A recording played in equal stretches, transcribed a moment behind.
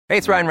Hey,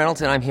 it's Ryan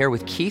Reynolds, and I'm here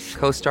with Keith,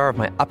 co-star of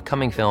my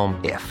upcoming film,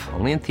 If,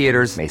 only in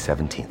theaters May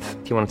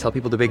 17th. Do you want to tell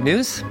people the big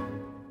news?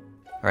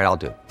 All right, I'll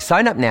do it.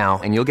 Sign up now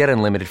and you'll get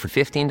unlimited for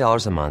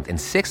 $15 a month and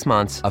 6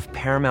 months of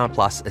Paramount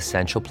Plus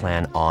Essential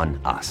Plan on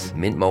us.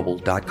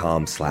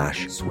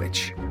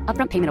 MintMobile.com/switch.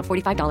 Upfront payment of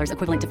 $45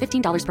 equivalent to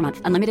 $15 per month.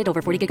 Unlimited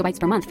over 40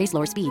 gigabytes per month. Face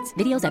lower speeds.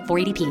 Videos at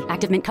 480p.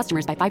 Active Mint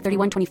customers by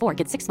 531.24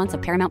 get 6 months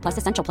of Paramount Plus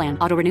Essential Plan.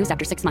 Auto renews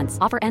after 6 months.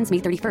 Offer ends May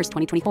 31st,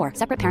 2024.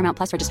 Separate Paramount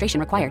Plus registration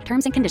required.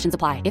 Terms and conditions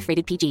apply if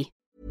rated PG.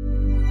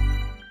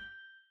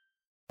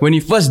 When he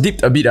first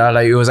dipped a bit,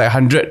 like it was like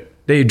 100.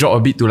 Then he dropped a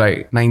bit to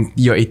like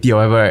 90 or 80 or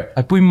whatever, right?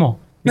 I put him more.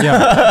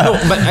 Yeah. No,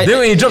 but then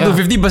when he dropped to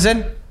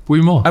 50%, put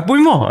him more. I put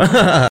him more.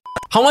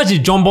 How much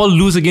did John Ball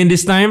lose again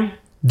this time?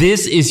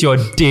 This is your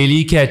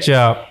daily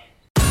catch-up.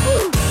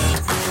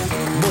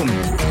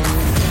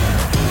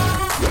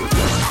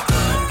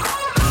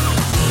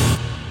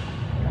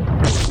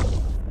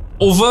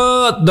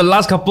 Over the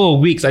last couple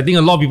of weeks, I think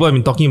a lot of people have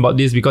been talking about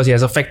this because it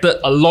has affected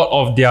a lot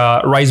of their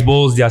rice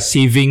bowls, their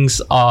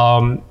savings.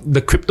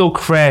 The crypto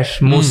crash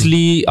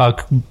mostly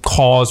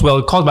caused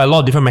by a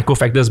lot of different macro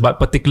factors, but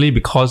particularly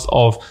because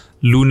of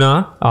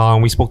Luna.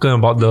 We've spoken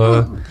about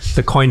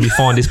the coin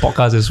before on this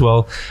podcast as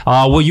well.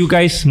 Were you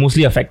guys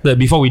mostly affected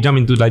before we jump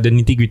into like the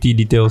nitty-gritty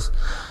details?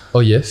 Oh,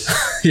 yes.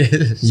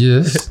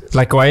 Yes.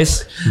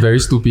 Likewise. Very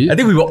stupid. I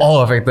think we were all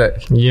affected.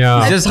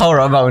 Yeah. It's just how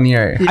rabak only,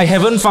 right? I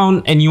haven't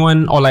found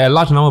anyone or like a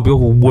large number of people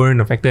who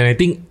weren't affected. And I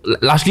think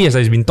largely as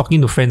I've been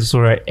talking to friends also,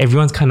 right,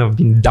 everyone's kind of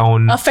been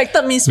down.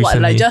 Affected means recently.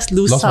 what? Like just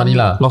lose Lost some money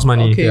lah. Lost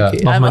money. Okay, okay.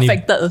 Lost I'm money.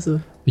 affected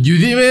also. You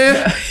did,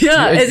 man?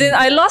 Yeah, as in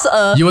I lost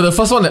a... You were the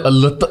first one that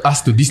alerted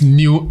us to this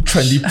new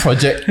trendy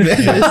project.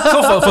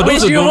 So for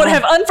those which who you don't would know,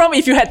 have earned from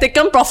if you had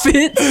taken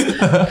profit.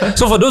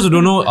 so for those who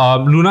don't know,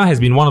 Luna has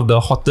been one of the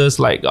hottest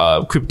like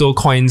crypto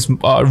coins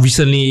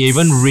recently. It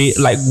even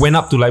went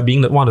up to like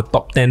being one of the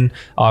top 10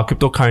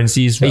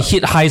 cryptocurrencies. It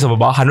hit highs of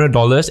about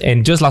 $100,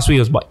 and just last week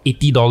it was about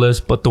 $80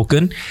 per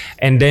token.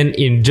 And then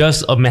in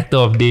just a matter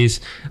of days,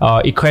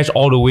 it crashed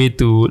all the way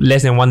to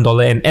less than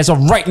 $1. And as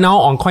of right now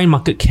on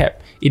CoinMarketCap,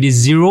 it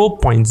is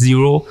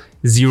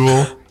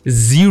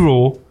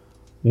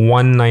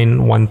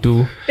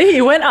 0.0001912. Hey,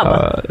 it went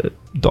up.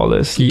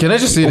 Dollars. Can I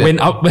just say that?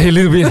 Went up a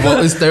little bit.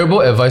 Well, it's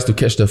terrible advice to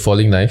catch the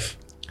falling knife.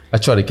 I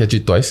tried to catch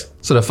it twice.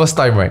 So the first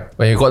time, right,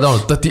 when it got down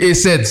to 38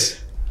 cents,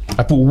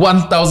 I put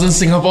 1,000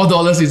 Singapore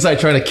dollars inside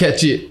trying to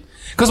catch it.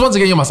 Because once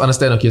again, you must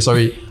understand,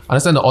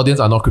 understand the audience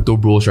are not crypto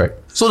bros, right?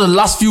 So the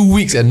last few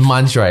weeks and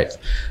months, right,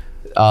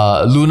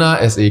 Luna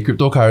as a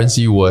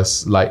cryptocurrency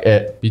was like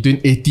at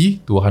between $80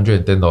 to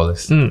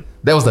 $110.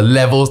 That was the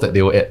levels that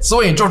they were at. So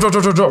when it drop,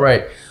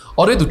 right,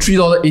 all the way to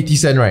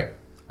 $3.80, right,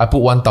 I put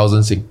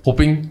 1,000 Sing,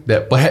 hoping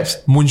that perhaps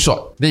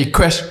moonshot. Then it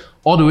crashed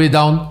all the way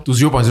down to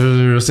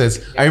 0.00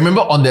 cents. I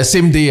remember on that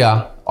same day,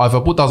 if I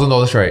put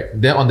 $1,000, right,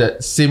 then on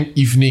that same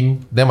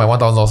evening, then my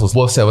 $1,000 was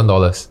worth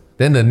 $7.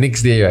 Then the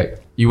next day, right,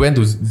 it went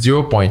to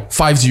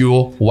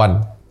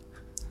 0.501.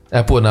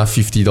 I put another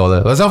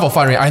 $50. That's not for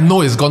fun, right? I know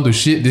it's gone to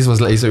shit. This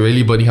was like, it's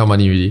really burning her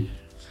money really.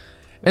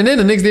 And then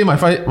the next day, my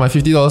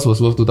 $50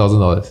 was worth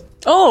 $2,000.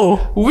 Oh.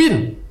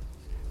 Win!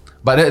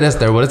 But that's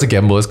terrible. That's a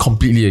gamble. It's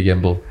completely a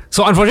gamble.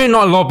 So unfortunately,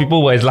 not a lot of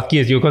people were as lucky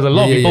as you because a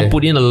lot of people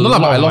put in a lot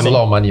of money. I lost a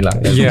lot of money.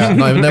 Yeah.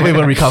 No, I've never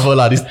even recovered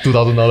this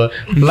 $2,000.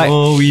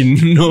 No win.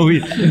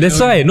 That's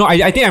why. No,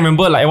 I think I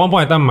remember like at one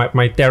point in time,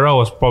 my Terra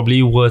was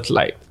probably worth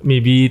like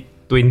maybe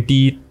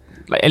 20,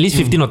 like at least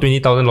 $15,000 or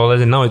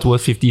 $20,000, and now it's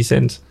worth 50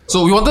 cents.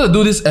 So we wanted to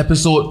do this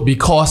episode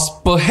because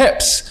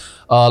perhaps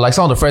like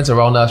some of the friends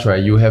around us,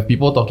 right, you have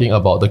people talking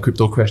about the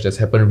crypto crash that's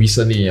happened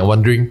recently and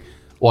wondering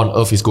what on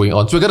earth is going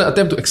on. So we're going to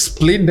attempt to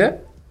explain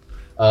that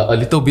a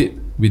little bit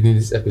within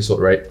this episode,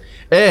 right?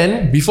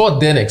 And before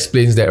Dan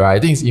explains that, right, I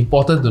think it's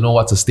important to know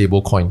what's a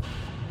stable coin.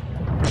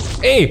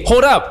 Hey,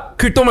 hold up.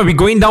 Crypto might be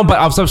going down, but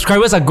our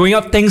subscribers are going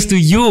up thanks to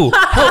you.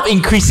 Help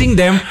increasing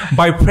them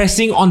by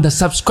pressing on the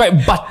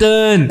subscribe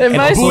button. Am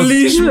I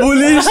bullish?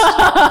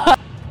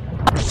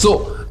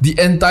 So the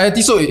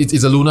entirety, so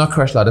it's a lunar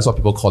crash, that's what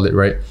people call it,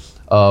 right?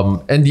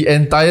 And the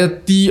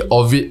entirety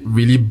of it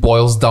really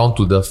boils down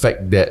to the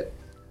fact that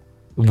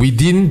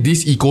within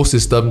this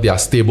ecosystem, there are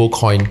stable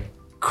coin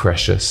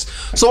crashes.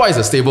 So what is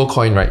a stable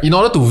coin, right? In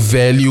order to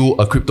value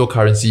a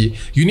cryptocurrency,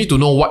 you need to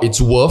know what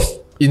it's worth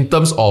in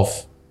terms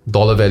of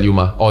dollar value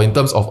or in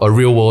terms of a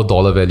real world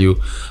dollar value.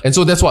 And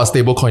so that's what a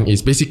stable coin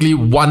is. Basically,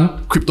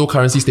 one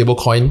cryptocurrency stable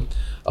coin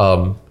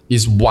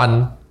is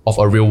one of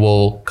a real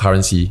world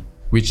currency,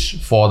 which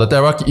for the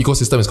Terra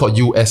ecosystem is called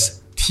UST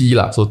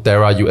so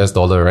Terra US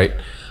dollar, right?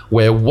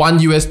 Where one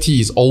UST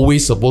is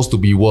always supposed to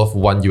be worth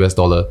 $1 US.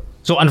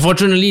 So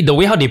unfortunately, the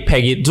way how they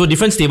peg it, so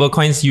different stable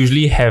coins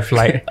usually have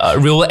like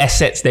real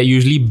assets that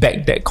usually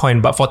back that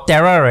coin. But for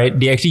Terra, right,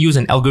 they actually use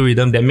an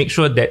algorithm that makes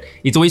sure that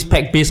it's always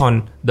pegged based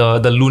on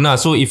the Luna.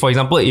 So if, for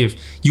example, if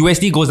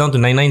USD goes down to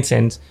 99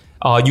 cents,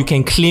 you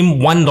can claim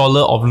 $1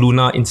 of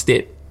Luna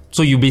instead.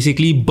 So you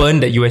basically burn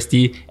that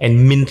USD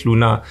and mint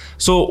Luna.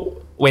 So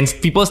when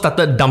people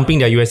started dumping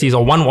their USDs,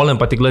 or one wallet in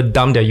particular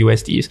dumped their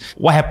USDs,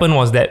 what happened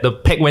was that the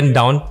peg went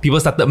down, people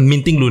started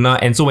minting Luna,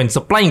 and so when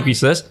supply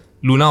increases,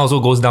 Luna also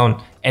goes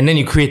down. And then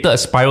it created a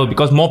spiral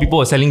because more people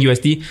were selling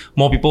USD,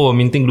 more people were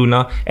minting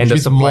Luna, and the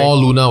supply, more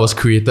Luna was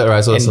created,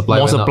 right? So the and supply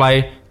more went up.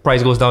 supply,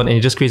 price goes down, and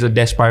it just creates a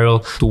death spiral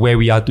to where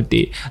we are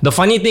today. The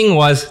funny thing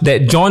was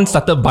that John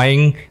started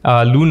buying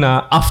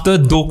Luna after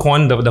Do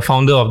Kwon, the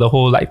founder of the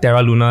whole like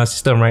Terra Luna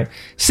system, right,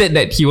 said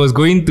that he was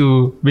going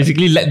to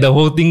basically let the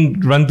whole thing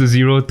run to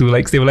zero to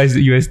like stabilize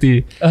the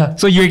USD.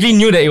 So you actually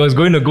knew that it was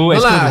going to go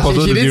as close as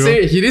possible he to didn't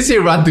zero. he didn't say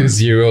run to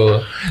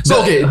zero.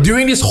 So okay,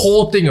 during this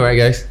whole thing, right,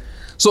 guys?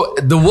 So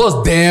the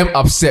world's damn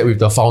upset with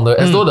the founder,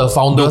 as though the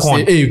founder Do Kwon.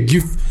 said, "Hey,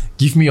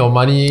 give me your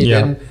money, Yeah.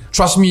 then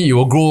trust me, it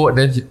will grow." And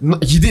then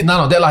he did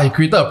none of that. Like, he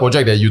created a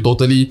project that you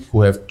totally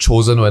would have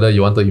chosen whether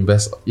you want to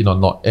invest in or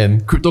not.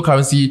 And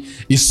cryptocurrency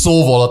is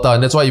so volatile,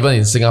 and that's why even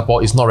in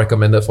Singapore, it's not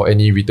recommended for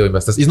any retail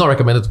investors. It's not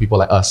recommended to people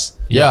like us.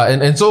 Yeah,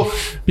 and so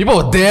people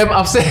were damn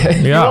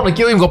upset. You Yeah. want to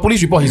kill him? Got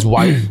police report. His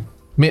wife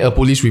made a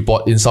police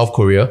report in South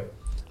Korea,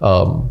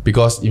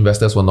 because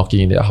investors were knocking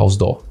in their house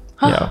door.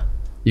 Yeah.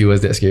 It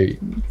was that scary.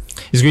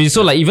 It's crazy.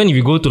 So like even if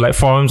you go to like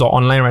forums or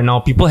online right now,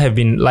 people have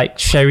been like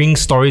sharing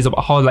stories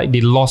about how like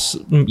they lost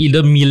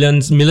either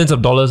millions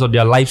of dollars of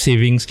their life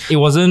savings. It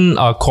wasn't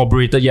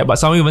corroborated yet, but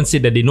some even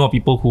said that they know of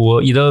people who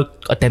were either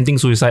attempting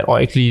suicide or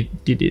actually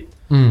did it.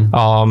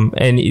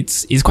 And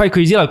it's quite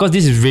crazy because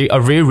this is a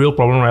very real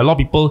problem, right? A lot of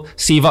people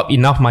save up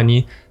enough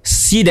money,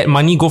 see that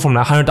money go from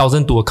like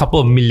 100,000 to a couple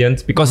of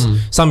millions because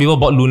some people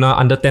bought Luna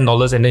under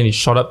 $10 and then it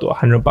shot up to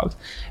 $100.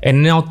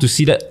 And now to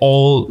see that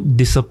all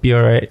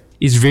disappear, right?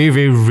 It's very,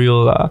 very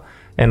real.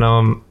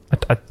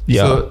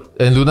 Yeah. So,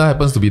 and Luna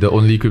happens to be the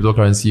only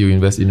cryptocurrency you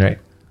invest in, right?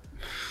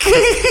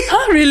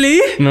 Huh, really?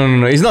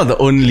 No. It's not the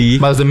only.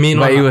 But it was the main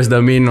one. It was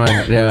the main one.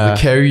 Yeah.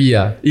 Carry,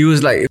 yeah. It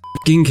was like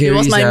fucking carry. It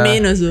was my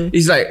main also.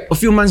 It's like a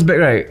few months back,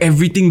 right?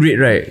 Everything red,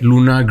 right?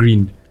 Luna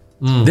green.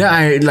 Then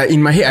I like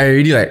in my head, I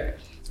already like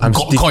I'm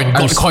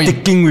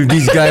sticking with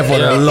this guy for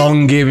the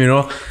long game, you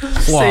know.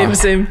 Wow.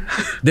 Same.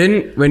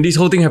 Then when this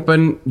whole thing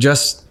happened,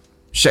 just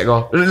shake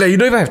off. Like you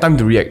don't even have time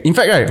to react. In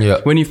fact, right, Yeah.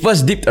 when it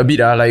first dipped a bit,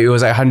 like it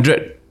was like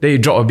 100, then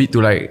it dropped a bit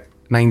to like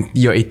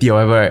 90 or 80 or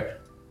whatever, right?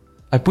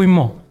 I put in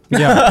more.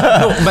 Yeah.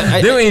 No,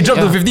 but Then when it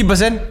dropped to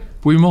 50%,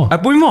 Put in more. I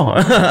put in more.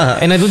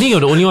 and I don't think you're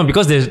the only one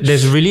because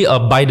there's really a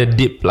buy the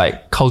dip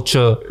like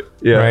culture.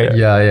 Yeah. Right.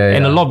 Yeah.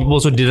 And a lot of people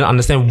also didn't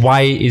understand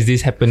why is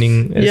this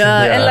happening.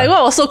 Yeah, and like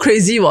what was so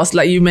crazy was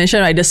like you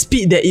mentioned, right, the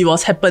speed that it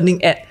was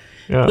happening at.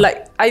 Yeah.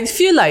 Like I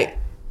feel like,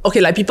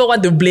 okay, like people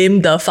want to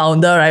blame the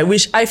founder, right?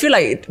 Which I feel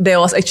like there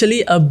was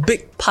actually a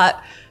big part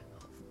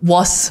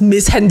was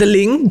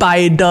mishandling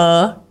by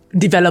the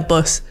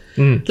developers.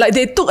 Like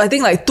they took, I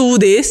think, like 2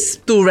 days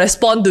to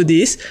respond to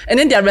this. And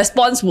then their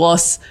response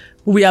was,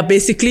 we are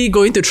basically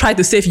going to try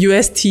to save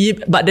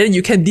UST, but then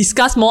you can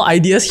discuss more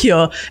ideas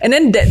here. And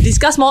then that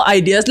discuss more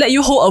ideas, let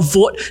you hold a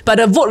vote, but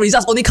the vote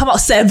results only come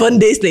out 7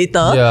 days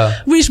later.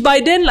 Yeah. Which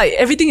by then, like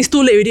everything is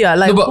too late already.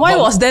 Like, No, but- why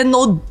but- was there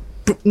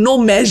no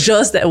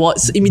measures that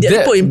was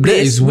immediately put in That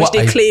place, is which what they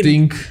I claim?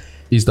 think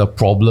is the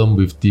problem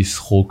with this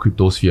whole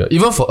crypto sphere.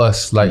 Even for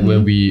us, like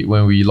when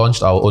we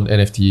launched our own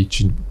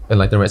NFT,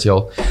 Enlighten Red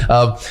Seal,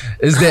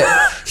 is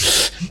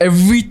that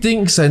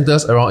everything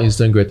centers around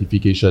instant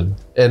gratification.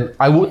 And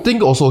I would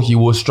think also he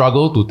will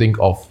struggle to think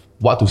of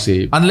what to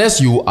say. Unless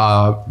you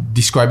are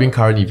describing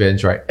current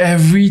events, right?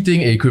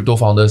 Everything a crypto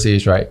founder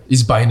says, right,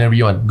 is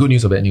binary one. Good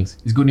news or bad news.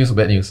 It's good news or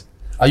bad news.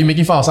 Are you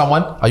making fun of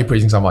someone? Are you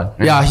praising someone?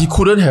 Yeah, he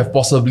couldn't have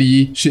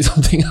possibly shit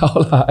something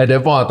out at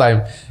that point of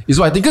time. Is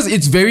what I think. Because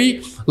it's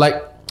very,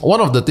 like, one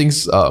of the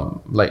things,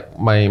 like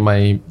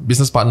my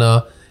business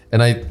partner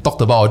and I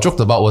talked about or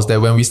joked about was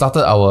that when we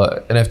started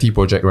our NFT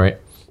project, right,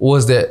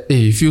 was that,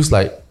 hey, it feels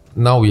like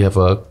now we have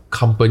a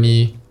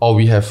company or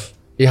we have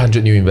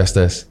 800 new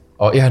investors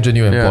or 800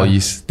 new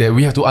employees that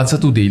we have to answer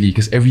to daily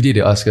because every day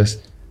they ask us,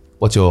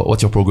 what's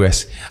your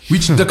progress?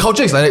 Which the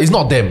culture is like that. It's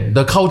not them.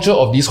 The culture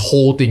of this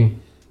whole thing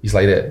is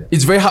like that.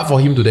 It's very hard for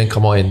him to then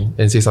come out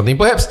and say something.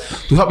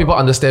 Perhaps to help people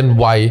understand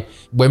why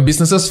when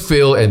businesses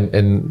fail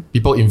and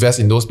people invest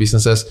in those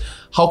businesses,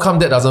 how come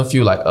that doesn't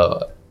feel like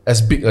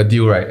as big a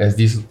deal, right? As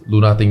this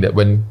Luna thing that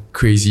went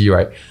crazy,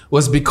 right?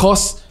 Was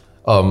because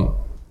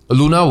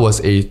Luna was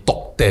a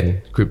top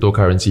 10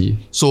 cryptocurrency.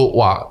 So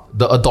wow,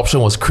 the adoption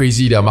was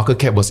crazy. Their market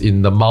cap was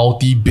in the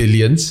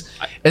multi-billions.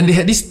 And they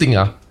had this thing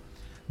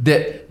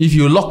that if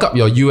you lock up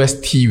your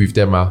UST with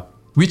them,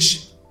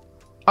 which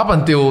up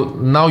until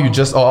now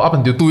up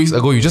until 2 weeks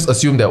ago, you just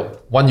assume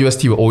that 1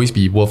 UST will always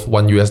be worth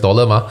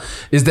 $1,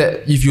 is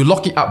that if you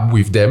lock it up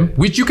with them,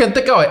 which you can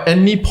take out at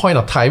any point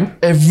of time,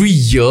 every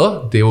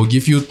year they will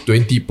give you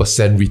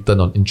 20% return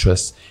on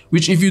interest.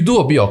 Which if you do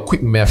a bit of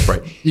quick math,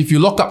 right, if you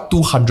lock up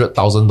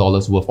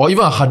 $200,000 worth or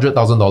even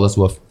 $100,000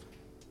 worth,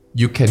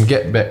 you can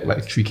get back like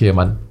 3K a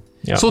month.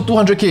 Yeah. So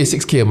 200K is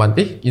 6K a month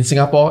in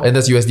Singapore, and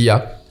that's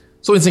USD.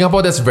 So in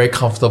Singapore, that's very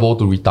comfortable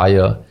to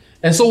retire.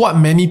 And so what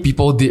many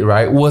people did,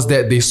 right, was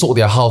that they sold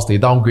their house, they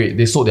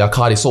sold their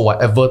car, they sold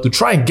whatever to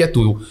try and get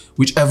to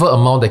whichever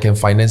amount that can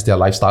finance their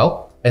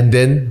lifestyle. and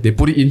then they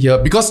put it in here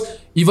because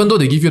even though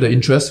they give you the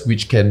interest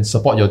which can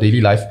support your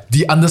daily life,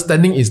 the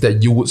understanding is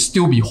that you would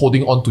still be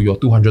holding on to your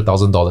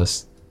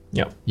 $200,000.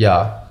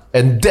 Yeah.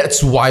 And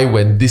that's why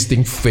when this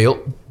thing failed,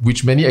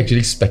 which many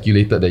actually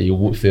speculated that it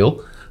would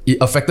fail, it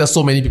affected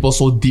so many people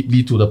so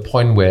deeply to the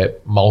point where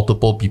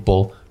multiple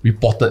people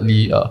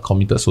reportedly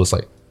committed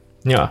suicide.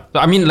 Yeah.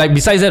 I mean, like,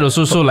 besides that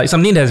also, so like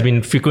something that has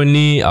been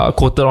frequently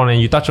quoted on,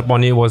 and you touched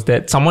upon it, was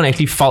that someone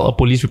actually filed a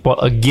police report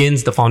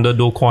against the founder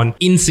Do Kwon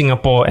in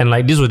Singapore. And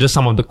like, this was just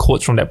some of the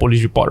quotes from that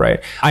police report, right?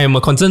 I am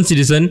a concerned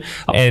citizen,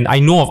 and I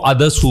know of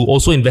others who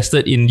also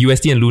invested in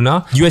USD and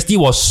Luna. USD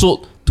was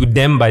sold to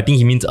them, but I think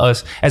he means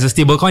us, as a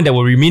stablecoin that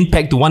will remain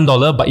pegged to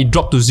 $1, but it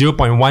dropped to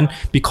 0.1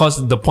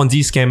 because the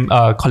Ponzi scam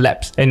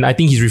collapsed. And I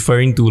think he's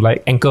referring to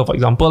like Anchor, for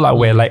example,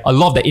 where like a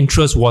lot of the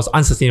interest was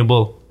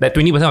unsustainable. That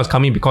 20% was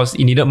coming because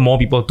it needed more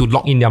people to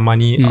lock in their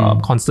money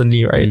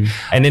constantly, right?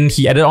 And then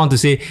he added on to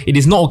say, it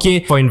is not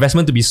okay for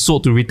investment to be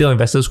sold to retail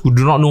investors who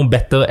do not know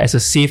better as a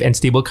safe and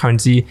stable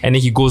currency. And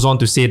then he goes on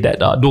to say that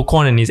Do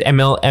Kwon and his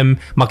MLM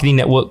marketing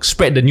network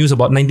spread the news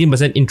about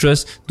 19%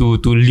 interest to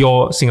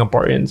lure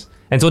Singaporeans.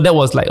 And so that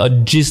was like a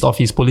gist of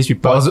his police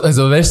report. It's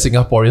a very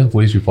Singaporean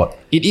police report.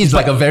 It is, it's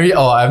like a very,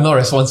 I'm not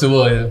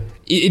responsible.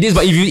 It is,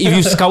 but if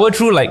you scour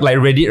through like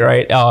Reddit,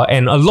 right,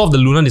 and a lot of the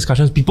Luna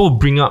discussions, people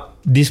bring up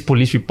this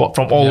police report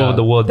from all over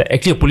the world that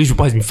actually a police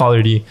report has been filed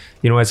already.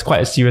 You know, it's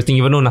quite a serious thing,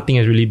 even though nothing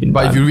has really been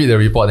done. But if you read the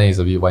report, then it's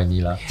a bit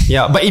whiny lah.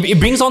 Yeah, but it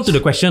brings on to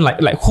the question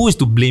like who is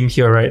to blame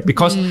here, right?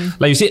 Because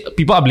like you said,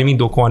 people are blaming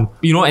Do Kwon,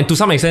 you know, and to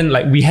some extent,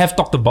 like we have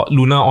talked about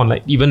Luna on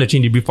like even the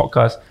Chain Debrief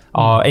podcast,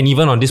 and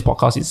even on this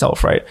podcast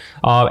itself, right?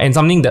 And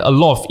something that a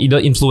lot of either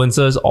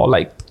influencers or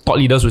like thought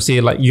leaders would say,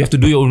 like, you have to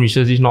do your own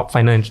research, it's not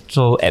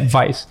financial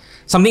advice.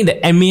 Something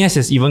that MAS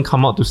has even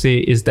come out to say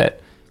is that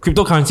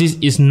cryptocurrencies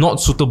is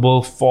not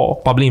suitable for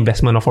public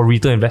investment or for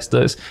retail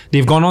investors.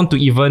 They've gone on to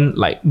even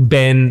like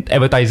ban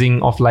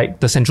advertising of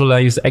like the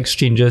centralized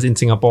exchanges in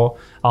Singapore.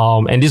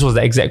 And this was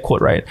the exact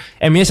quote, right?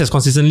 MAS has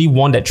consistently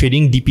warned that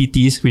trading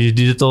DPTs, which is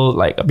digital,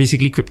 like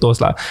basically cryptos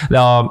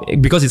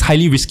because it's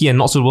highly risky and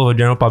not suitable for the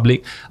general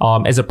public,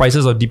 as the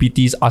prices of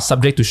DPTs are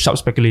subject to sharp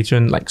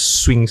speculation like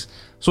swings.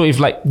 So if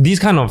like these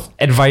kind of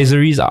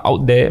advisories are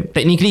out there,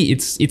 technically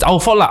it's our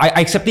fault. I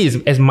accept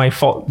it as my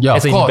fault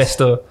as an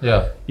investor.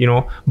 Yeah. You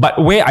know, but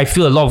where I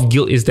feel a lot of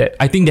guilt is that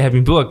I think there have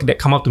been people that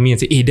come up to me and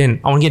say, hey Dan,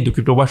 I want to get into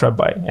crypto, what should I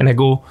buy? And I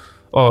go,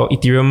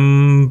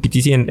 Ethereum,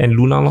 BTC and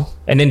Luna.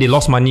 And then they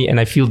lost money and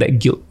I feel that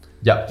guilt.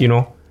 Yeah. You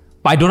know?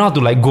 But I don't know how to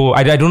like go.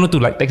 I don't know to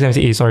like text them and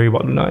say, hey, sorry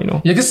about Luna, you know?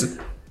 Yeah, because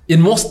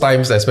in most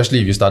times,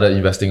 especially if you started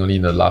investing only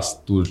in the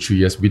last 2 to 3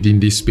 years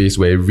within this space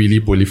where it really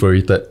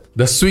proliferated,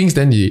 the swings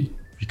then they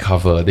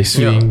recover. They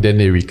swing, then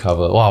they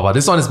recover. Wow, but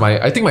this one is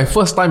I think my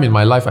first time in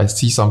my life I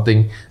see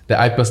something that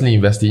I personally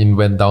invested in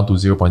went down to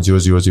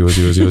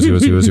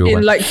 0.00000000001.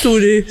 In like 2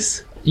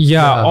 days.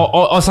 Yeah.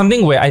 Or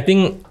something where I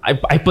think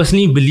I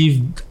personally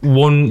believe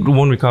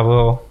won't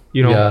recover,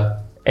 you know. Yeah.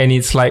 And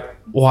it's like,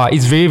 wow,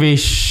 it's very, very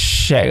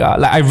shag.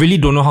 Like I really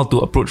don't know how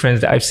to approach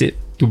friends that I've said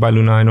to buy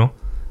Luna, you know.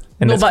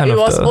 And no, but it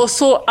was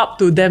also up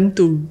to them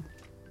to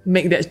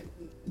make that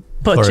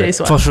purchase.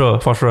 For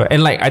sure.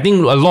 And like I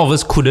think a lot of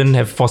us couldn't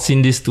have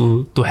foreseen this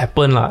to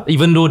happen lah.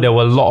 Even though there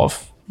were a lot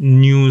of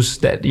news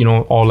that, you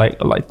know, or like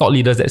thought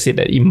leaders that said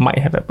that it might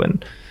have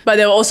happened. But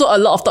there were also a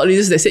lot of thought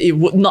leaders that said it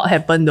would not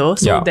happen though.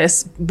 So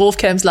there's both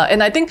camps lah.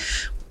 And I think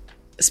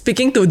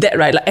speaking to that,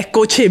 right, like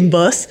echo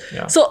chambers.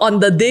 Yeah. So on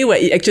the day where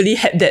it actually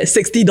had that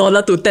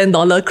 $60 to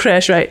 $10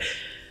 crash, right?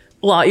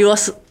 Wow, it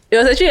was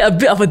actually a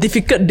bit of a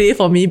difficult day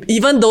for me,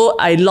 even though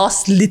I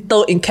lost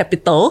little in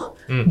capital.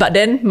 But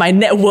then my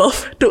net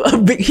worth took a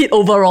big hit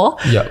overall.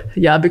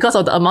 Yeah, because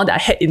of the amount that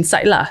I had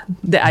inside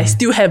that I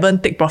still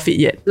haven't take profit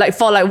yet. Like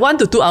for like 1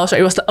 to 2 hours,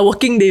 right, it was a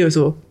working day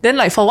also. Then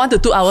like for 1 to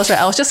 2 hours, right,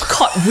 I was just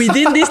caught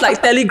within this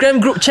like Telegram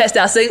group chats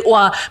that are saying,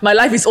 wow, my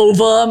life is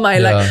over.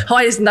 Like, how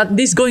is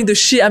this going to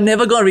shit? I'm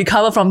never going to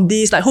recover from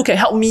this. Like, who can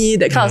help me?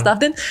 That kind of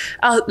stuff. Then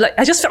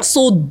I just felt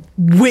so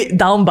weighed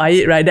down by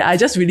it, right, that I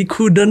just really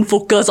couldn't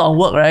focus on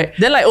work, right?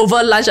 Then like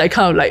over lunch, I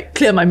kind of like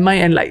clear my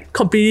mind and like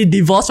completely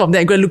divorce from that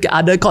and go and look at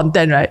other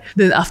content, right?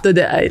 Then after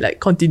that, I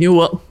like continue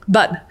work.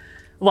 But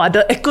wow,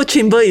 the echo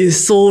chamber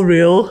is so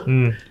real.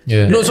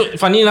 No, so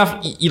funny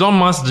enough, Elon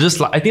Musk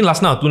just I think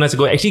last night or 2 nights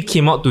ago actually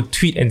came out to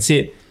tweet and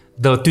said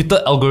the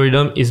Twitter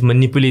algorithm is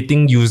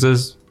manipulating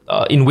users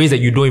in ways that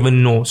you don't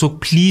even know. So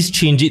please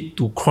change it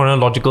to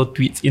chronological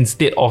tweets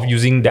instead of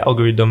using the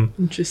algorithm.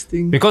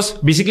 Interesting. Because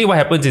basically what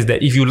happens is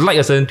that if you like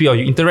a certain tweet or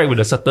you interact with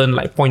a certain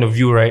like point of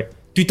view, right,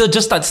 Twitter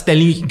just starts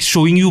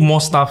showing you more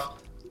stuff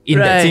in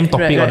that same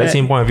topic or that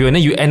same point of view, and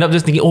then you end up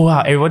just thinking, oh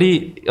wow,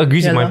 everybody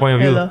agrees with my point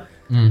of view.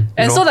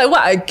 And so like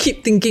what I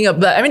keep thinking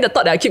about, I mean the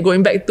thought that I keep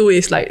going back to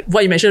is like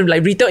what you mentioned,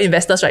 like retail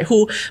investors, right,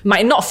 who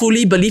might not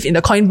fully believe in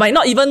the coin, might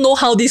not even know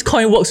how this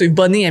coin works with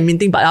burning and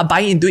minting, but are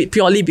buying into it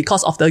purely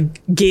because of the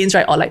gains,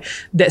 right, or like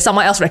that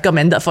someone else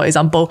recommended, for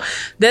example.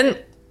 Then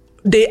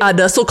they are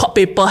the so-called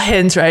paper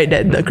hands, right?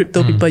 That the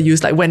crypto people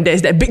use. Like when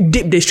there's that big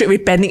dip, they straight away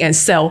panic and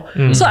sell.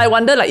 So I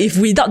wonder, like, if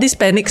without this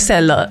panic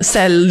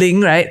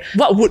selling, right,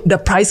 what would the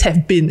price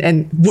have been?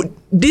 And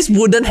this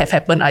wouldn't have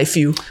happened, I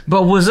feel.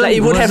 But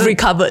it would have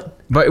recovered.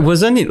 But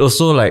wasn't it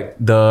also like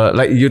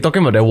you're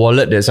talking about the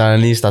wallet that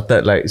suddenly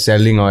started like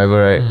selling or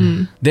whatever,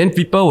 right? Then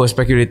people were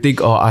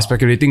speculating or are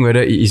speculating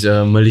whether it is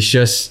a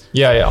malicious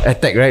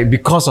attack, right?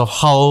 Because of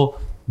how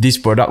this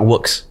product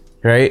works,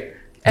 right?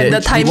 And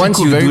the time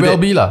could very well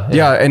be lah.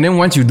 Yeah, and then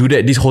once you do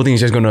that, this whole thing is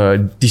just gonna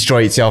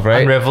destroy itself,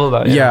 right? Unravel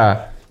that.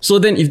 Yeah. So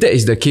then if that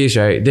is the case,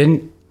 right,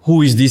 then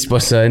who is this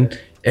person?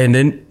 And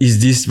then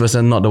is this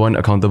person not the one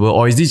accountable?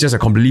 Or is this just a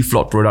completely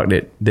flawed product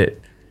that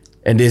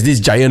and there's this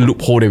giant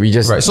loophole that we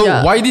just... Right. So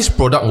why this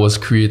product was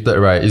created,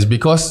 right, is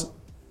because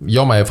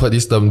y'all might have heard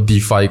this term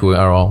DeFi going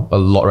around a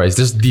lot, right? It's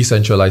just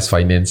decentralized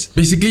finance.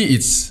 Basically,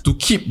 it's to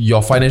keep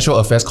your financial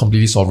affairs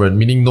completely sovereign,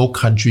 meaning no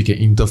country can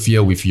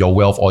interfere with your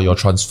wealth or your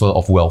transfer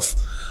of wealth.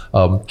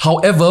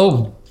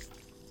 However,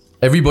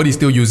 everybody's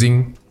still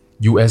using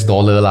US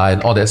dollar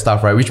and all that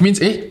stuff, right? Which means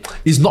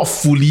it's not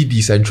fully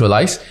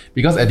decentralized,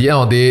 because at the end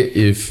of the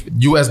day, if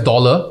US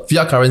dollar,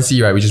 fiat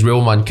currency, right, which is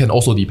real money, can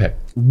also depeg.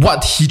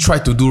 What he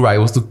tried to do, right,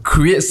 was to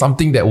create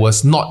something that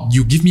was not,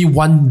 you give me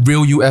one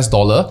real US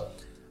dollar,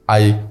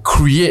 I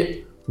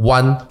create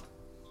one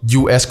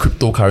US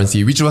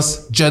cryptocurrency, which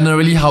was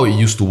generally how it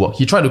used to work.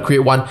 He tried to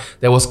create one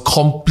that was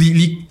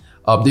completely,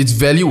 its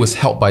value was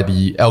held by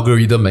the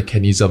algorithm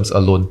mechanisms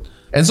alone.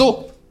 And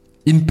so,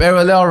 in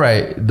parallel,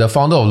 right, the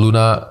founder of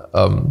Luna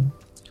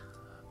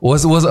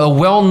was a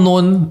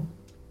well-known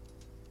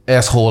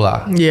asshole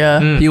lah.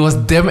 Yeah. He was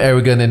damn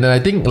arrogant, and then I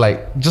think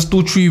like just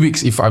 2-3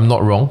 weeks, if I'm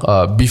not wrong,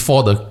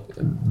 before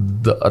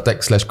the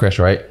attack / crash,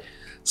 right,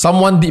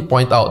 someone did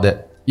point out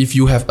that if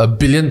you have $1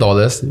 billion,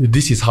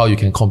 this is how you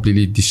can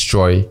completely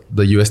destroy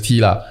the UST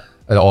lah,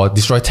 or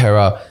destroy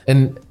Terra.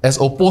 And as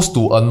opposed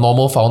to a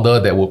normal founder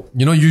that would,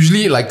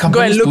 usually like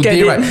companies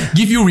today, right,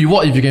 give you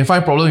reward if you can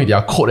find problem with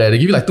their code. They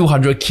give you like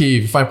 200k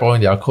if you find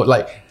problem with their code.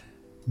 Like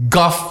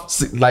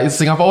like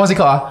Singapore, what's it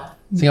called?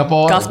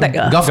 Singapore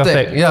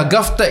GovTech. Yeah,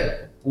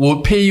 GovTech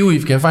would pay you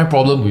if you can find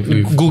problem with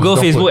Google,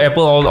 Facebook, code.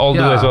 Apple all do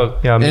as well.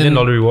 Yeah, $1 million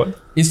reward.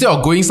 Instead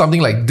of going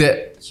something like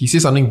that, he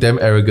said something damn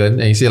arrogant,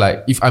 and he said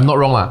like, if I'm not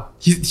wrong lah,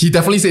 he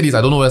definitely said this,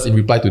 I don't know what else in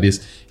reply to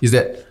this, is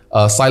that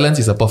silence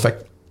is a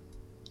perfect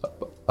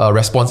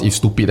response if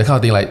stupid, that kind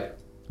of thing, like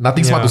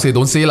nothing smart to say,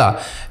 don't say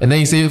lah. And then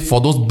he said,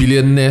 for those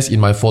billionaires in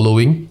my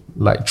following,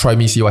 like try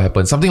me, see what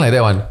happens, something like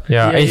that one.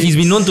 And he's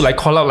been known to like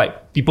call out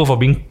like people for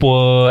being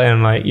poor,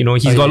 and like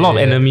he's got a lot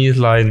of enemies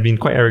like, and been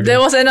quite arrogant. There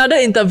was another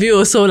interview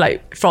also,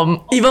 like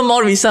from even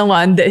more recent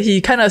one, that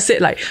he kind of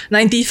said like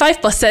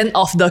 95%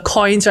 of the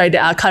coins, right,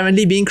 that are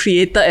currently being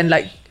created and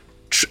like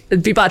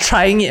people are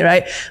trying it,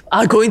 right,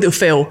 are going to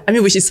fail. I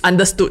mean, which is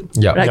understood,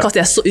 right?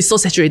 Because it's so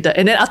saturated.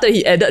 And then after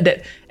he added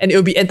that, and it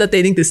will be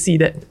entertaining to see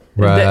that.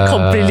 Right. That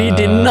completely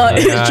did not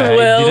age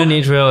well. It didn't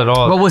age well at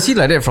all. But was he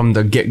like that from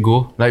the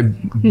get-go? Like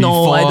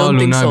before I don't Luna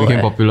think so, became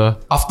popular?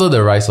 After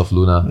the rise of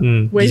Luna.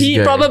 When he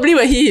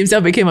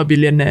himself became a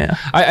billionaire.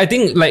 I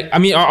think like, I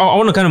mean, I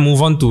want to kind of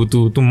move on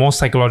to more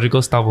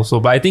psychological stuff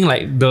also. But I think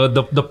like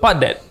the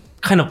part that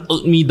kind of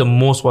irked me the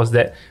most was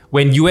that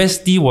when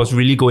UST was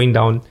really going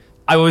down,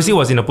 I obviously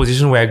was in a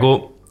position where I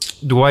go,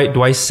 do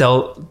I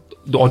sell,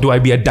 or do I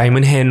be a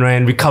diamond hand, right,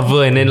 and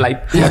recover, and then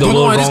like the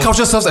world wrong? This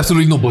culture serves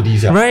absolutely nobody.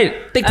 Yeah.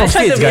 Right? Take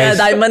profit, guys.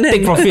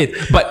 Take profit.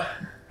 But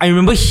I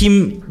remember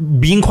him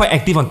being quite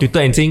active on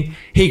Twitter and saying,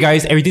 hey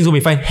guys, everything's gonna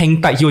be fine, hang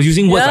tight. He was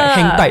using words like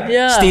hang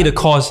tight, stay the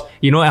course.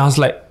 And I was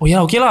like, oh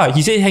yeah, okay lah.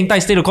 He said hang tight,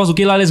 stay the course,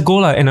 okay lah, let's go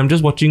lah. And I'm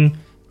just watching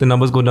the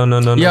numbers go down.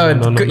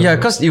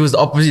 Because it was the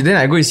opposite. Then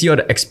I go and see all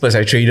the experts,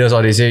 like traders,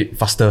 or they say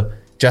faster,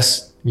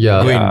 just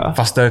go in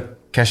faster,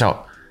 cash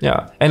out.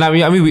 Yeah, and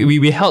I mean,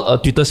 we held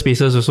a Twitter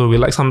Spaces also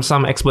with like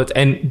some experts,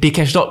 and they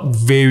cashed out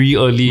very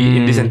early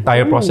in this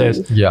entire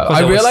process. Yeah, I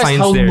realized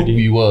how noob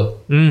we were.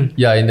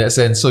 Yeah, in that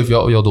sense. So if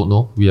y'all don't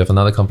know, we have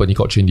another company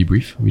called Chain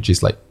Debrief, which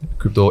is like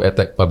crypto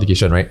edtech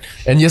publication, right?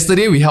 And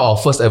yesterday we held our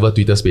first ever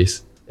Twitter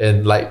Space,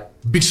 and like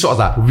big shots,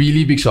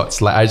 really big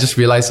shots. Like I just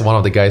realized one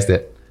of the guys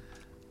that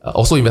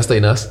also invested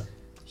in us,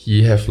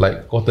 he have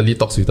like quarterly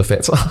talks with the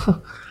Feds.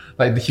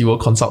 Like he will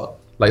consult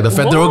like the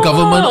federal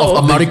government of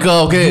America,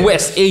 okay?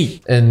 USA.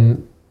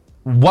 And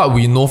what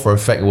we know for a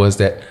fact was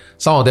that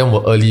some of them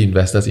were early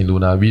investors in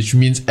Luna, which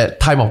means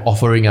at time of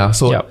offering,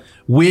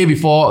 way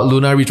before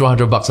Luna reached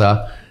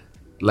 $100,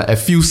 like a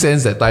few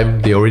cents that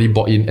time, they already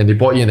bought in, and they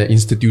bought in at an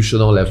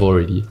institutional level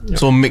already.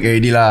 So make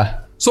already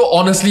lah. So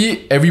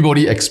honestly,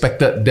 everybody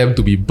expected them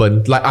to be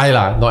burnt. Like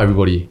not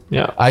everybody.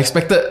 Yeah. I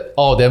expected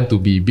all of them to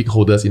be big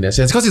holders in that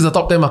sense, because it's a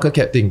top 10 market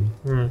cap thing.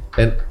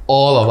 And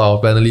all of our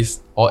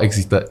panelists all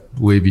exited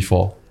way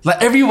before.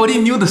 Like everybody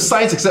knew the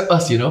signs except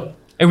us, And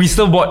we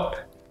still bought.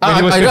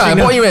 I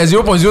bought him at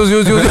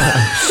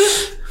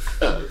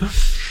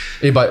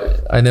 0.0000. Hey,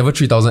 but I never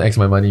 3000x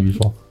my money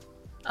before.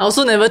 I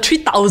also never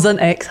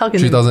 3,000x. How can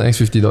 3,000x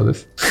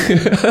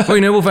 $50. Oh, you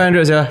never put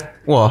 500, yeah?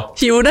 Wow.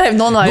 He wouldn't have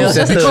known. It was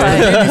just a Before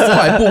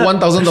try. I put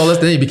 $1,000,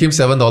 then it became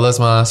 $7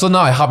 ma. So now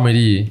I half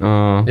already.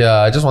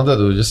 Yeah, I just wanted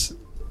to just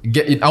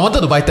get it. I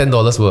wanted to buy $10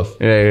 worth.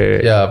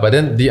 Yeah, but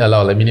then they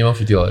allow like minimum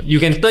 $50.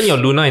 You can turn your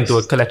Luna into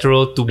a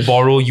collateral to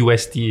borrow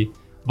UST.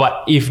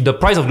 But if the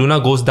price of Luna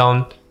goes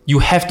down, you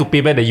have to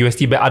pay back the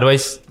UST back.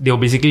 Otherwise, they'll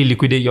basically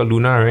liquidate your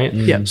Luna, right?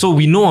 Yeah. So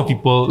we know of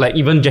people, like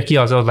even Jackie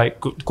ourselves, like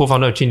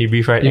co-founder of Chain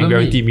Debrief, right? Even And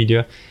Verity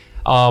Media.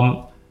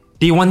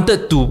 They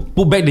wanted to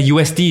put back the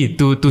UST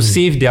to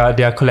save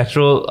their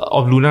collateral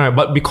of Luna, right?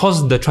 But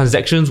because the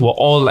transactions were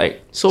all like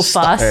So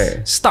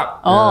fast. stuck,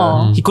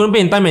 Oh. he couldn't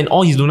pay in time and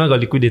all his Luna got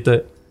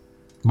liquidated.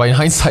 But in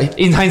hindsight,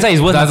 In hindsight,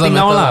 it's worth Doesn't nothing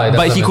now, matter, lah. it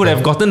But doesn't he could matter.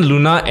 have gotten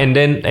Luna and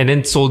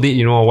then sold it,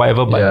 you know, or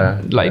whatever.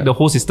 But the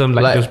whole system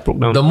just broke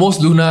down. the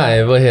most Luna I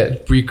ever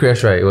had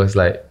pre-crash, right, it was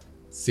like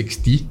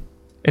 60.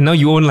 And now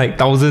you own like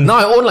thousands. Now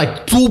I own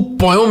like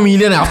 2.1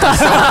 million after I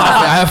sell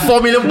half. I have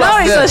 4 million plus. Now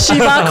it's there. a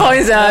Shiba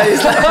coins.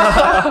 It's like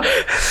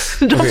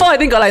Before I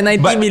think got like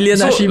 90 million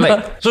Shiba.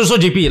 Like, so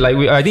JP, like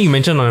I think you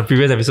mentioned on a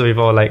previous episode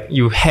before, like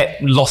you had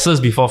losses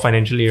before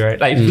financially, right?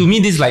 Like to me,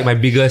 this is like my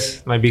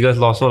biggest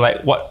loss. So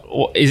like, what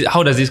is?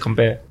 How does this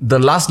compare? The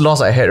last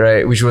loss I had,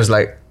 right, which was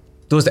like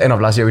towards the end of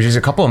last year, which is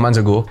a couple of months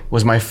ago,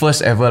 was my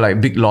first ever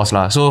like big loss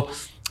lah. So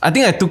I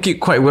think I took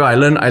it quite well. I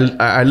learned a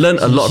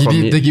lot He from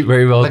did it. take it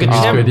very well. Like a to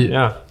his champ. credit.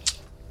 Yeah.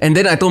 And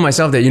then I told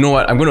myself that, you know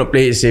what, I'm going to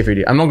play it safe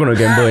already. I'm not going to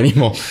gamble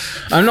anymore.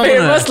 I'm not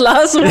Famous going to...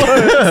 last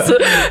words.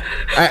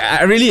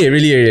 I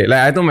really, like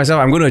I told myself,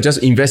 I'm going to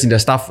just invest in the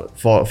stuff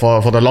for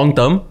the long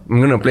term. I'm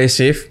going to play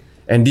safe.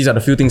 And these are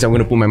the few things I'm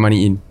going to put my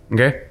money in.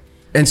 Okay?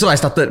 And so I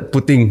started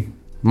putting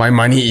my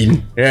money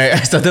in. Right? I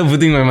started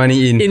putting my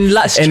money in. In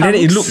large And then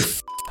it chunks.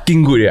 looked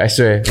fucking good, I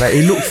swear. Like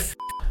it looked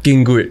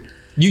fucking good.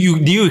 Do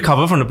you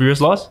recover from the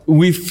previous loss?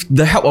 With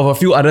the help of a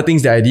few other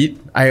things that I did,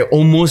 I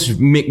almost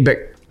make back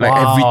like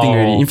Wow. everything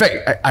already. In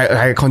fact,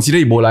 I consider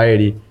it bolai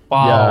already.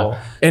 Wow. Yeah.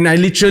 And I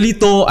literally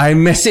I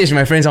messaged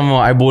my friends somehow,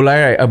 I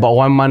bolai right about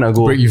 1 month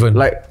ago. Break even.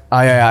 Like,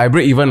 I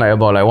break even like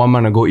about like 1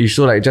 month ago ish.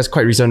 So like just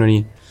quite recent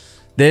only.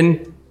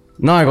 Then,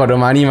 now I got the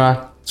money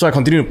ma. So I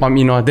continue to pump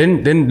in.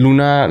 Then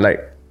Luna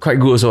like quite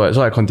good also.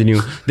 So I continue.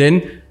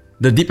 Then,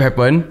 the dip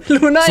happened.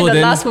 Luna So in the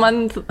then- last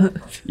month.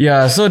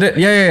 Yeah, so that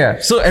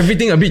So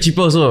everything a bit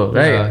cheaper also,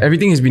 right? Yeah.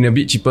 Everything has been a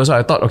bit cheaper. So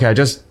I thought, okay, I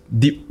just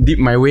dip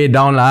my way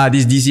down lah.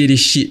 This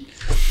shit.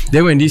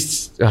 Then when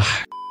this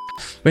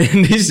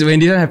when this one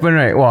happened,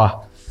 right?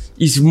 Wow,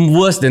 it's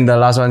worse than the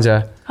last one,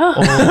 yeah. Oh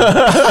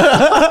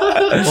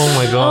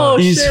my god. Oh,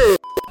 It's shit.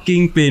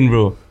 fucking pain,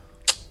 bro.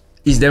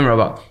 It's damn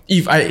rabak.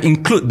 If I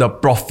include the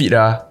profit,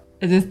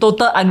 As in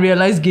total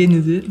unrealized gain,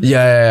 is it?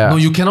 yeah. No,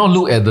 you cannot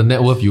look at the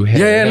net worth you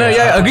had.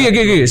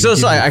 Agree. So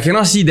I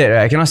cannot see that,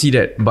 right? I cannot see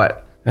that.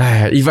 But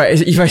if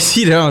I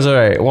see that one also,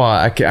 right?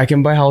 Wow, I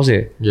can buy house,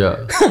 eh. Yeah.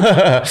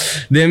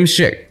 Damn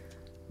shit.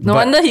 No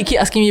But- wonder he keep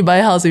asking me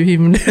buy house with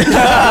him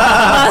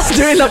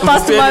during the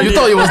past month. You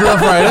thought it was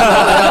love, right?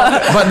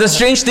 But the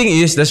strange thing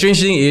is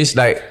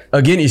like,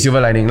 again, it's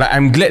silver lining. Like,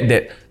 I'm glad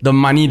that the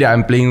money that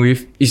I'm playing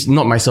with is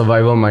not my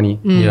survival money.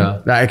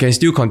 Yeah. Like, I can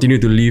still continue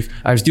to live.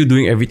 I'm still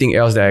doing everything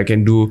else that I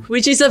can do.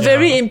 Which is a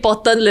very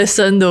important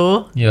lesson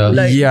though. Yeah.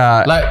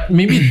 Yeah. Like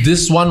maybe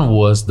this one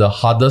was the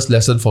hardest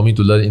lesson for me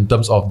to learn in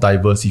terms of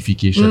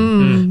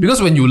diversification.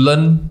 Because when you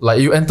learn,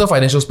 like you enter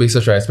financial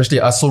spaces, right? Especially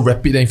us so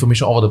rapid and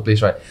information all over the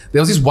place, right? There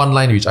was this one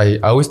line which I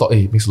always thought,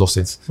 hey, it makes a lot of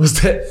sense. Was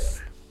that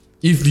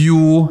if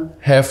you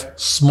have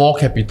small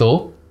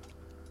capital,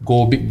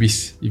 go big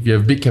risk. If you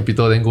have big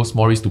capital, then go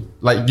small risk to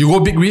like you go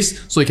big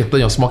risk so you can turn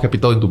your small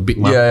capital into big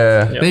ma.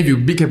 Yeah. Then if you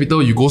big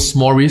capital, you go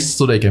small risk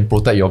so that you can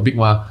protect your big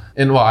ma.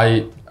 And what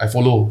I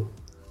follow.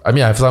 I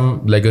mean, I have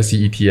some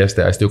legacy ETFs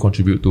that I still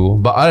contribute to.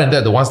 But other than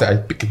that, the ones that I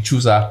pick and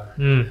choose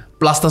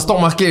plus the stock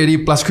market already,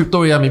 plus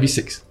crypto, maybe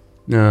 6.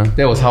 Yeah.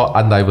 That was how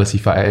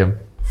undiversified I am.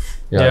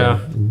 Yeah.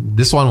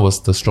 This one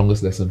was the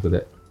strongest lesson for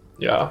that.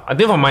 Yeah, I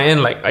think from my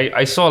end, like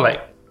I saw like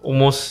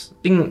almost, I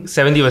think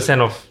 70%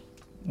 of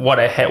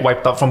what I had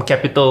wiped out from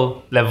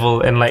capital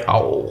level, and like I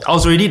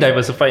was already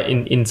diversified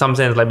in some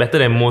sense, like better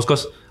than most,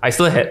 because I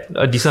still had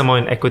a decent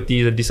amount in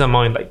equities, a decent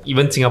amount in like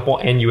even Singapore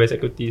and US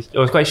equities. It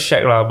was quite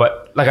shag lah,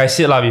 but like I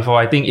said lah before,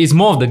 I think it's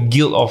more of the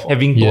guilt of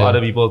having told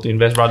other people to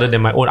invest rather than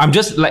my own. I'm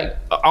just like,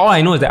 all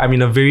I know is that I'm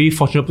in a very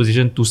fortunate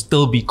position to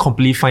still be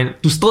completely fine,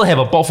 to still have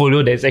a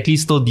portfolio that's actually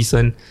still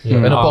decent.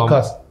 And a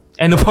podcast.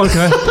 And a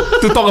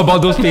podcast to talk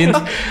about those pains.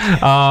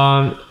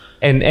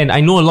 And I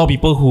know a lot of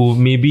people who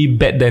maybe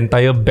bet the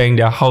entire bank,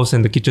 their house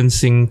and the kitchen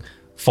sink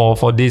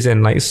for this,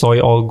 and like saw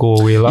it all go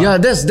away. Yeah,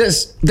 that's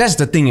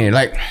the thing, eh.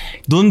 Like,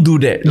 don't do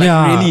that. Like,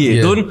 Yeah. really,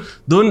 eh. Yeah.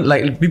 Don't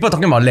like people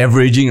talking about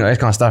leveraging or that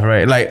kind of stuff,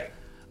 right? Like,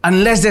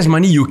 unless there's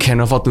money you can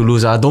afford to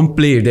lose, don't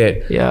play with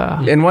that.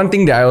 Yeah. And one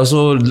thing that I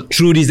also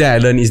through this that I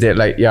learned is that,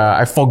 like,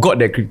 I forgot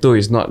that crypto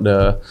is not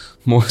the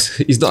most.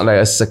 It's not like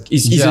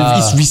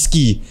it's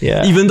risky.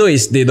 Yeah. Even though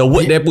it's the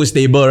word there put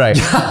stable, right?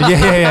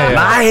 yeah.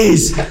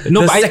 Nice.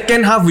 No, the but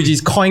second half, which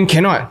is coin,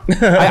 cannot.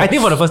 I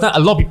think for the first time, a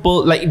lot of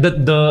people, like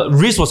the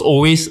risk was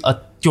always a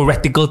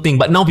theoretical thing,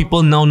 but now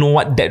people now know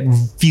what that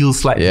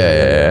feels like.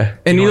 Yeah.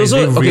 And You know, it it's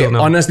also, very real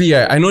now. honestly,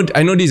 I know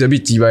this is a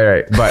bit chibai,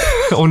 right? But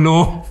Oh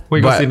no, what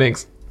you gonna But- say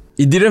next?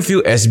 it didn't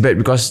feel as bad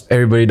because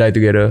everybody died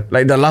together.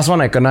 Like the last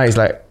one I kena is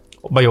like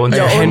By your own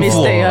Your self. own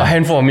mistake, a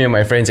handful of me and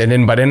my friends, and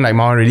then my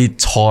mom really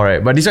tore,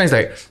 right? But this one is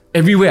like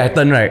everywhere I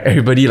turn, right?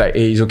 Everybody like,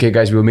 hey, it's okay,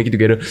 guys, we'll make it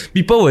together.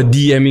 People were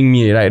DMing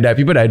me, like there are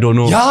people that I don't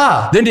know.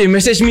 Yeah. Then they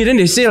message me, then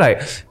they say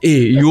like,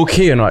 hey, you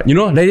okay or not? You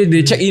know,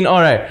 they check in, all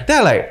right.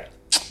 They're like,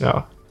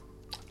 Yeah.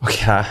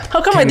 okay.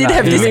 How come I didn't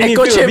have this It made me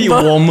echo feel a bit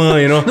chamber? warmer,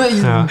 you know.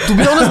 To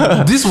be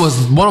honest, this was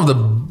one of the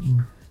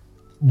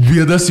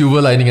weirdest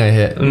silver lining I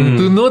had.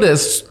 To know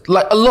there's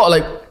like a lot,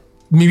 like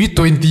maybe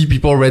 20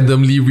 people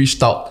randomly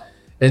reached out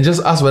and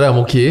just asked whether I'm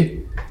okay.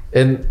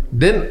 And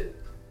then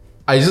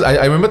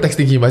I remember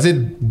texting him. I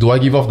said, do I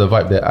give off the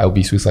vibe that I'll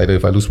be suicidal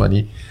if I lose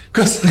money?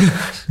 Because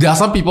there are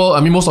some people,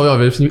 I mean, most of them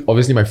are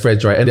obviously my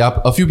friends, right? And there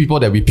are a few people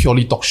that we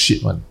purely talk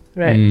shit, man.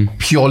 Right.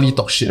 Purely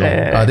talk shit.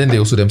 Then they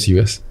also damn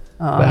serious.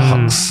 Like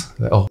hugs.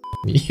 Like, oh,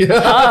 me.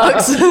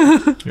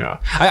 Yeah.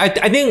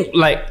 I think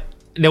like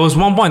there was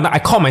one point that I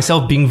caught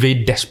myself being very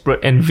desperate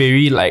and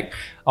very like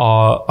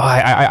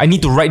I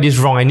need to right this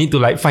wrong. I need to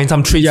like find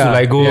some trades to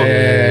like go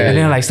and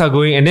then like start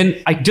going, and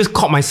then I just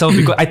caught myself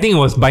because I think it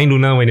was buying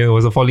Luna when it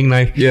was a falling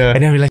knife. Yeah.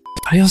 And then I realized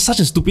it was such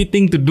a stupid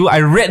thing to do.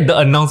 I read the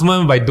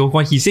announcement by Do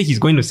Kwon. He said he's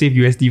going to save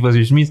USD first,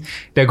 which means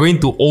they're going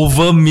to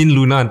over mint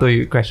Luna until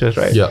it crashes,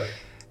 right? Yeah.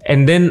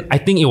 And then I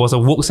think it was a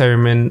woke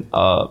ceremony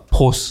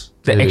post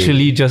that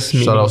actually just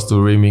made Shout me, outs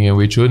to Ray Ming and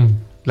Wei Chun.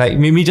 like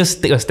made me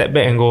just take a step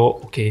back and go,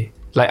 okay.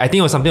 Like I think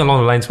it was something along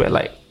the lines where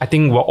like I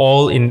think we're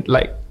all in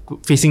like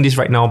facing this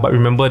right now, but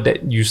remember that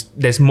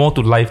there's more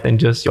to life than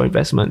just your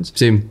investments.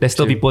 Same. There's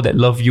still people that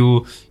love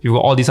you. You got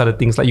all these other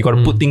things. Like you got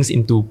to put things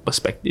into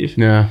perspective.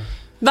 Yeah.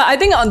 But I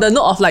think on the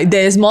note of like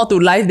there's more to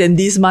life than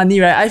this money,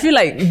 right? I feel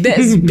like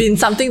that's been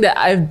something that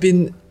I've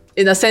been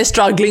in a sense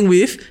struggling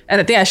with,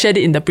 and I think I shared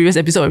it in the previous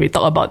episode where we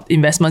talked about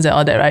investments and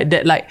all that, right?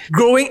 That like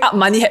growing up,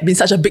 money had been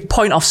such a big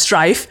point of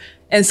strife.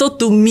 And so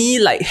to me,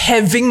 like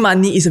having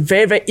money is a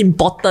very, very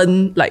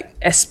important like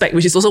aspect,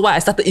 which is also why I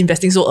started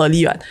investing so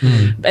early. Right?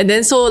 And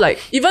then so like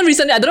even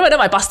recently, I don't know whether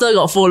my pastor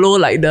got follow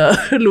like the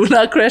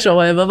Luna crash or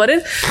whatever, but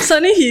then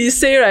suddenly he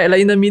say, right, like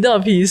in the middle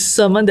of his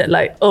sermon that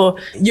like, oh,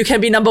 you can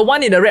be number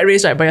one in the rat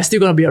race, right? But you're still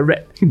going to be a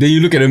rat. Then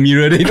you look at the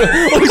mirror, then you go,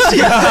 oh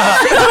shit.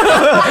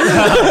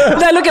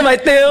 Then I look at my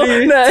tail.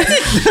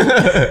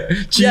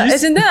 Yeah,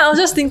 as in then I was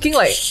just thinking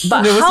like,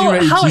 but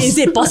how is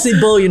it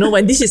possible, you know,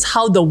 when this is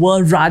how the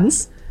world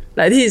runs?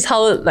 Like this is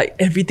how like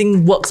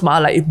everything works,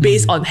 like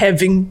based on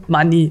having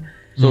money.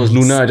 So is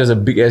Luna just a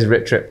big ass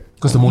red trap?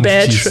 Because the moon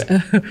Bear is cheese.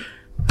 tra- No,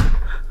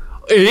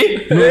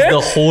 it's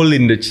the hole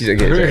in the cheese, I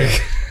guess.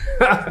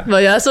 Right?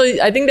 But yeah, so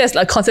I think that's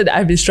a concept that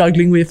I've been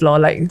struggling with,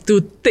 like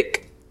to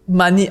take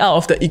money out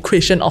of the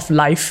equation of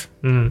life.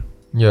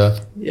 Yeah.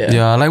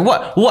 Yeah, like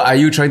what are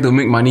you trying to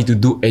make money to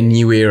do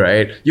anyway,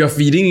 right? You're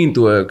feeding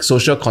into a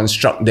social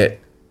construct that,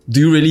 do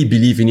you really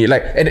believe in it?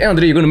 Like at the end of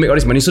the day, you're going to make all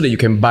this money so that you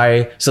can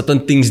buy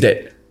certain things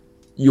that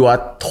you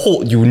are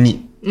told you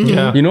need.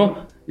 Yeah. You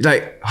know?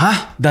 Like,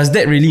 does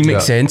that really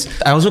make sense?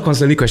 I also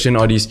constantly question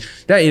all this.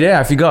 Then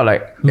I figure out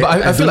like, But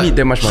I feel don't like need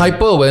that much money.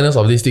 hyper awareness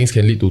of these things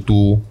can lead to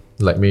two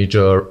like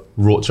major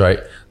roads, right?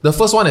 The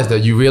first one is that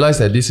you realize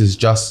that this is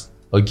just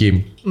a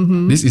game.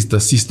 This is the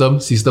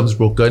system's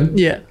broken.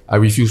 Yeah. I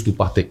refuse to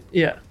partake.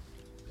 Yeah.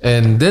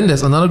 And then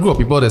there's another group of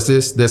people that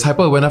says there's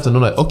hyper awareness to know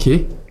like,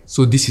 okay,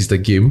 so this is the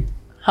game.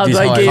 How This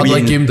do is I how I How do I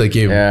game? game the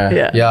game?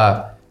 Yeah.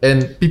 Yeah.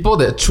 And people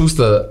that choose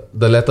the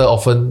latter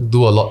often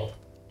do a lot.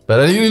 But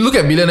then you look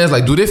at millionaires,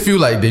 like, do they feel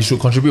like they should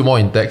contribute more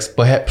in tax?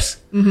 Perhaps.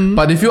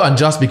 But they feel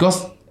unjust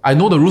because I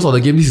know the rules of the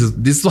game. This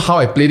is how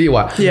I played it.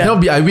 What? Yeah. Cannot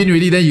be I win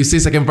really, then you say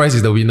second prize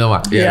is the winner.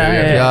 What?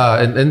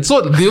 Yeah. And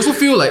so they also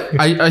feel like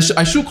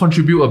I should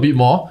contribute a bit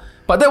more.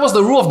 But that was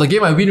the rule of the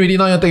game. I win really,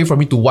 now you're taking from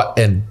me to what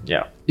end?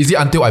 Yeah. Is it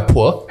until I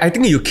pour? I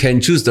think you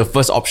can choose the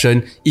first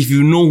option if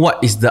you know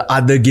what is the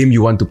other game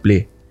you want to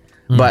play.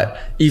 But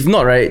if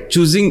not, right,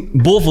 choosing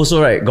both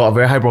also, right, got a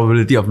very high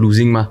probability of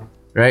losing,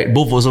 right?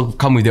 Both also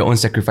come with their own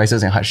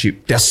sacrifices and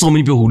hardship. There are so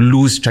many people who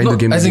lose trying to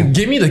game as the in,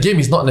 game. gaming the game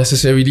is not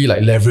necessarily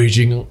like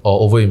leveraging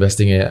or over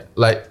investing in it.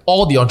 Like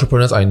all the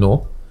entrepreneurs I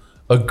know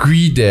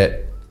agree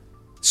that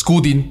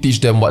school didn't teach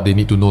them what they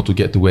need to know to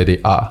get to where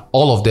they are.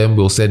 All of them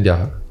will send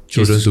their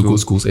children to good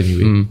schools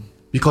anyway.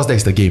 Because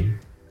that's the game.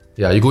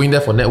 Yeah, you're going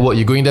there for network,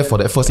 you're going there for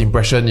that first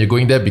impression, you're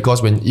going there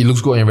because when it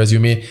looks good on your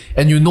resume,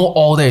 and you know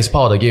all that is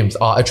part of the games,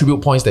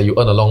 attribute points that you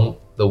earn along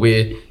the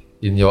way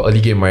in your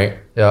early game, right?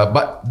 Yeah,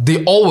 but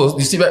they all will,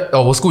 you see that,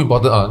 was school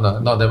important? No,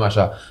 not that much.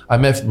 I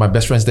met my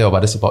best friends there, but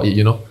that's about it,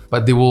 you know?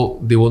 But they will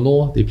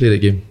know they play the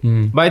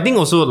game. But I think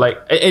also like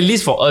at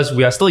least for us,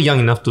 we are still young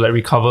enough to like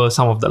recover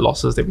some of the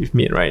losses that we've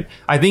made, right?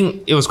 I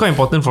think it was quite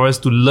important for us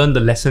to learn the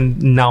lesson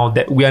now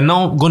that we are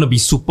now going to be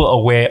super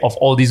aware of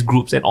all these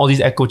groups and all these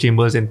echo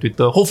chambers and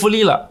Twitter.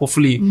 Hopefully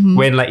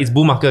when like it's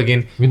bull market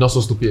again, We're not so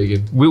stupid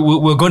again.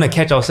 we're going to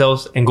catch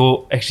ourselves and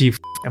go, actually,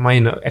 am I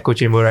in an echo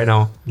chamber right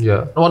now?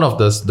 Yeah. One of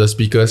the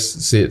speakers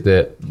said that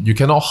that you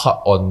cannot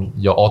harp on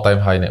your all-time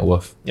high net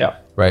worth. Yeah.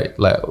 Right?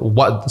 Like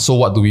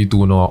what do we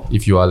do now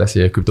if you are, let's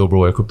say, a crypto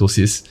bro or a crypto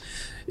sis?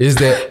 Is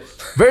that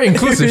very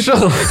inclusive, sure.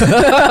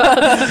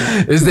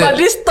 Is that But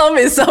this term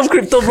itself,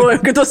 crypto bro and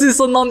crypto sis, is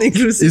so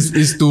non-inclusive.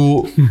 is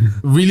to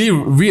really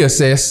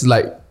reassess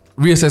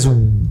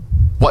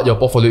what your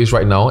portfolio is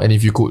right now, and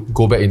if you could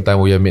go back in time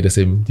where you have made the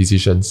same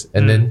decisions,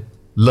 and then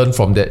learn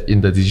from that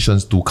in the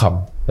decisions to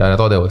come. Yeah, and I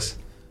thought that was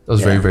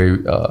very, very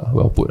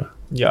well put.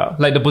 Yeah,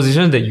 like the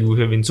positions that you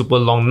have been super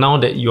long, now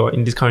that you're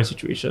in this current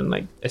situation,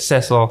 like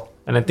assess all.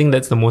 And I think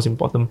that's the most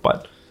important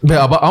part.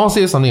 Yeah, but I want to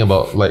say something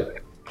about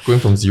like going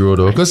from zero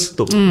though, because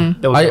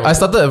I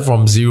started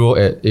from zero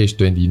at age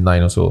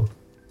 29 or so,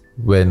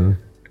 when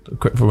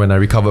I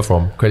recovered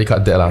from credit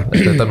card debt lah. At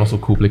that time also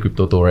cool, play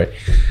crypto too, right?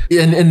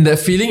 And that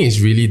feeling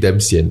is really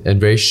damn sian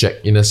and very shack,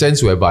 in a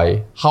sense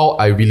whereby how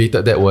I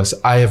related that was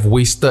I have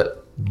wasted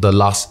the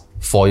last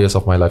 4 years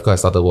of my life, because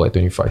I started work at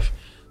 25.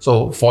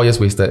 So 4 years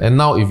wasted. And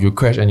now if you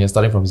crash and you're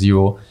starting from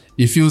zero,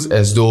 it feels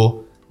as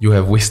though you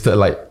have wasted,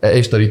 like at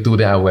age 32,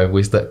 then I would have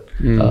wasted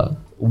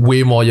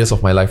way more years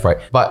of my life, right?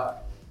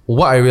 But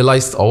what I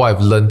realized, or what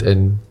I've learned,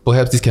 and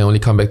perhaps this can only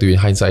come back to you in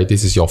hindsight,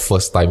 this is your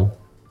first time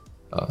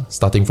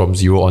starting from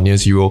zero or near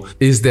zero,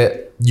 is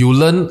that you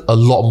learn a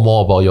lot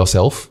more about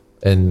yourself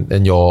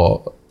and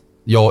your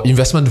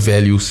investment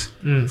values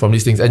from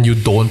these things, and you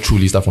don't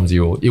truly start from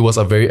zero. It was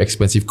a very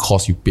expensive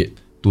cost you paid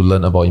to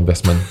learn about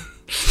investment.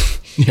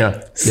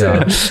 Yeah.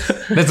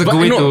 That's a good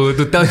way to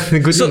tell the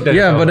good thing.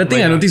 But the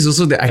thing I noticed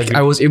also that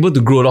I was able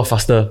to grow a lot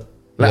faster.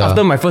 Like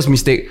after my first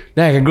mistake,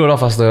 then I can grow a lot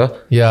faster.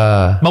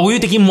 Yeah. But were you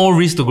taking more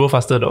risk to grow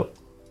faster though?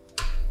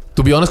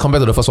 To be honest,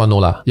 compared to the first one, no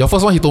lah. Your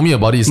first one, he told me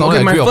about it. It's not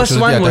Okay, like my first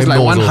one was like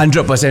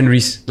 100%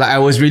 risk. Like I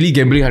was really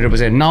gambling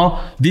 100%.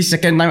 Now, this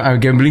second time, I'm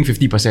gambling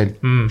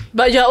 50%.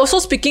 But you're also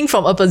speaking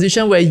from a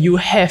position where you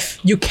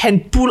can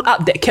pull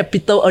up that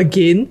capital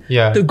again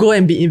to go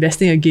and be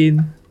investing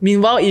again.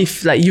 Meanwhile,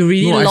 if like you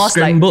really I lost,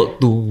 scrambled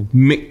to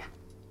make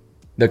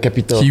the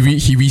capital.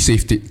 He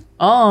resaved it.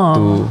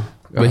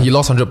 When he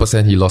lost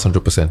 100%, he lost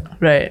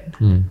 100%. Right.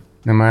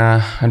 Nama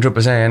 100%.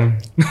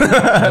 100%. $4.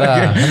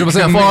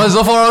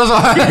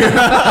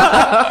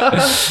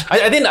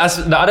 I think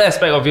the other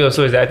aspect of it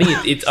also is that I think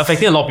it's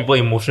affecting a lot of people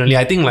emotionally.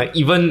 I think like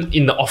even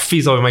in the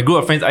office or with my group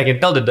of friends, I can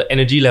tell that the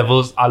energy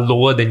levels are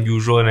lower than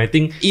usual, and I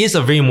think it is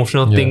a very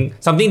emotional thing.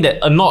 Something that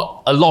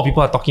not a lot of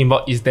people are talking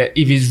about is that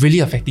if it's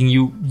really affecting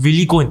you,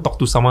 really go and talk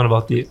to someone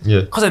about it.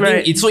 Because I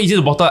think it's so easy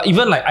to bottle up.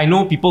 Even like I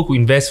know people who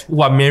invest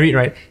who are married,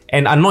 right,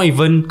 and are not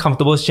even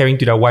comfortable sharing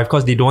to their wife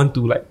because they don't want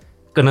to like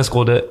kena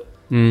scolded.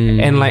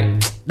 And like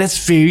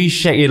that's very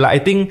shaggy.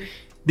 Like I think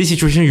this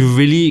situation you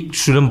really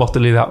shouldn't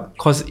bottle it up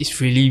because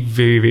it's really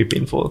very, very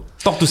painful.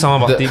 Talk to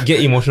someone about it,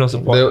 get emotional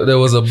support. There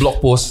was a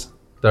blog post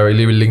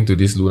directly linked to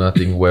this Luna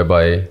thing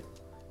whereby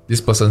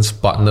this person's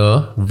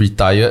partner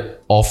retired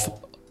off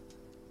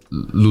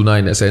Luna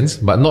in a sense,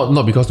 but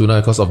not because Luna,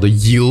 because of the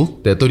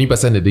yield, the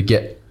 20% that they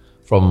get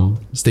from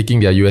staking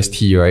their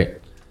UST, right?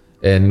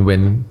 And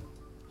when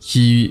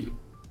he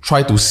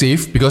tried to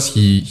save, because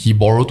he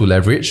borrowed to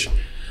leverage,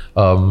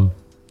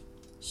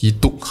 he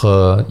took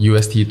her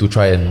UST to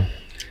try and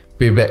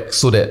pay back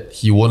so that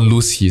he won't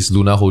lose his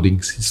Luna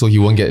holdings, so he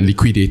won't get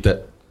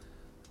liquidated,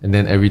 and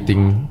then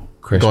everything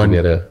crashed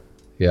together.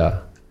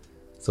 Yeah,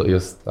 so it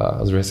was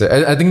very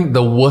sad. I think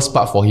the worst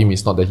part for him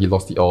is not that he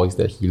lost it all, is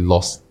that he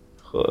lost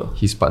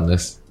his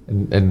partners,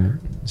 and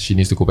she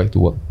needs to go back to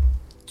work.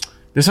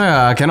 That's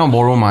why I cannot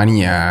borrow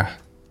money.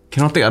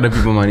 Cannot take other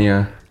people's money.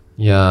 Yeah.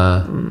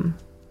 Yeah,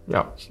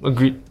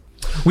 agreed.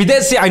 With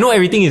that said, I know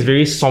everything is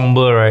very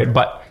somber, right?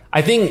 But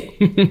I think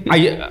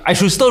I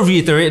should still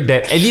reiterate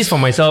that, at least for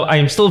myself, I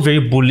am still very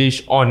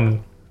bullish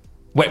on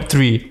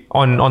Web3,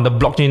 on the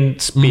blockchain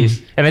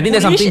space. And I think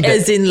that's something that,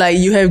 as in like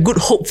you have good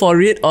hope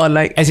for it, or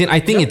like as in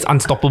I think it's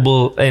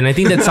unstoppable, and I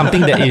think that's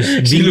something that is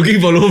She's looking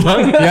for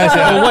lobang.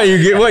 What you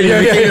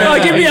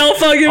get? give me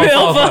alpha.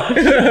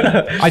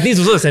 I think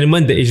it's also a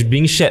sentiment that is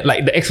being shared.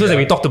 Like the experts that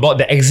we talked about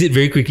that exit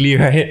very quickly,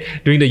 right,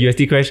 during the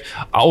UST crash,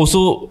 are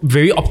also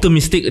very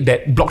optimistic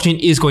that blockchain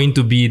is going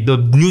to be the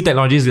new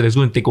technologies that is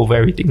going to take over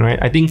everything, right?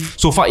 I think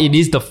so far it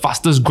is the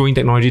fastest growing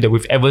technology that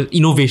we've ever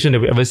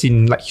seen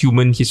in like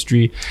human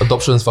history.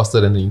 Adoption is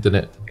faster than the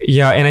internet.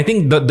 Yeah, and I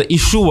think the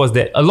issue was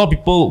that a lot of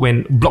people,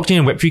 when blockchain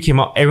and Web3 came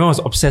out, everyone was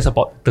obsessed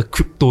about the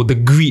crypto, the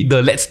greed,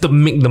 the let's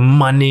make the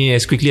money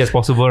as quickly as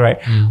possible, right?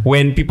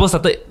 When people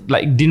started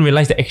didn't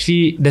realize that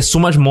actually there's so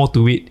much more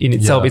to it in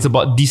itself. It's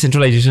about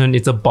decentralization.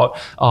 It's about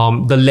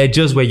the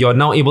ledgers where you're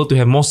now able to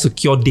have more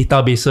secure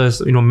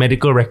databases,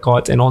 medical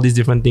records and all these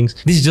different things.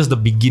 This is just the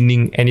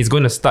beginning, and it's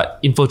going to start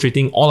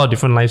infiltrating all our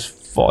different lives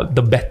for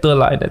the better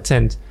in that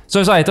sense.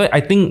 So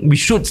I think we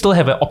should still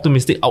have an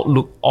optimistic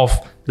outlook of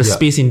the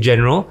space in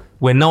general.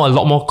 We're now a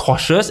lot more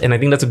cautious, and I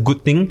think that's a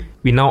good thing.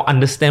 We now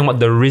understand what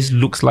the risk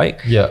looks like.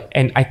 Yeah.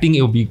 And I think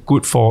it will be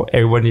good for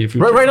everyone in the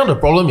future. Right now, the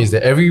problem is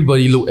that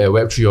everybody look at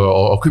Web3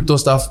 or crypto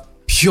stuff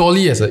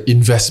purely as an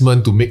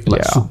investment to make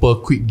super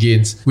quick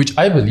gains, which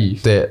I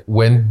believe that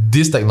when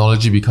this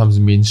technology becomes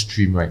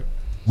mainstream, right,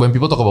 when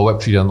people talk about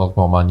Web3, they're not talking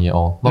about money at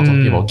all. Not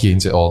talking about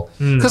gains at all.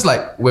 Because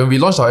like when we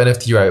launched our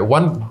NFT, right,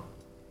 one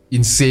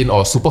insane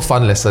or super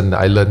fun lesson that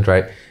I learned,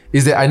 right,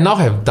 is that I now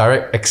have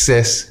direct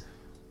access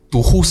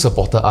to who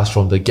supported us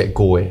from the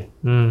get-go.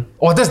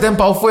 Oh, that's damn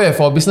powerful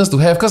for a business to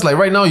have. Because like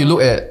right now, you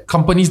look at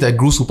companies that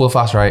grew super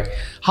fast, right?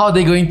 How are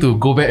they going to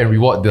go back and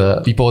reward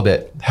the people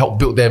that helped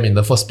build them in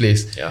the first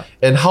place? Yeah.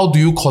 And how do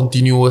you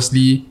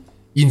continuously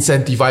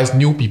incentivize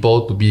new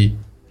people to be,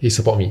 hey,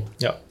 support me?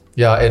 Yeah.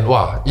 Yeah, and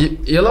wow,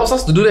 it allows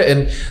us to do that.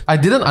 And I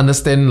didn't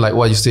understand like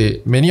what you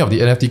say. Many of the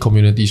NFT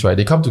communities, right,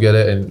 they come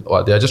together and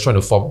they are just trying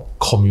to form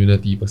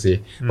community per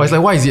se. But it's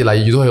like, why is it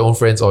like you don't have your own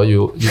friends or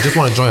you just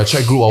want to join a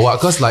chat group or what?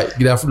 Because like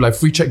there are like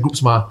free chat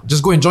groups ma.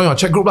 Just go and join your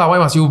chat group lah. Why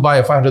must you buy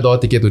a $500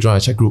 ticket to join a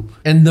chat group?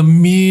 And the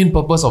main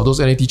purpose of those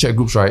NFT chat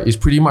groups, right, is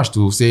pretty much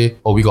to say,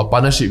 oh, we got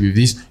partnership with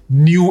this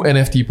new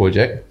NFT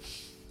project.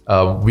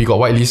 We got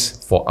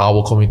whitelist for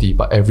our community,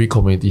 but every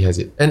community has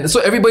it. And so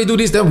everybody do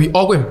this, then we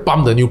all go and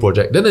pump the new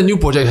project. Then the new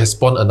project has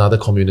spawned another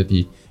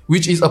community,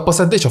 which is a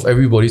percentage of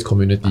everybody's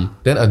community.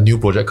 Then a new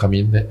project come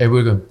in, then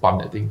everybody go and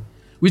pump that thing.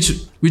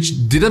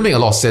 Which didn't make a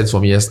lot of sense for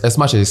me as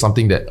much as it's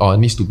something that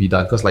needs to be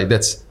done. Because like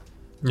that's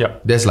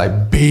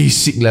like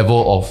basic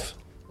level of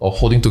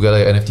holding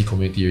together an NFT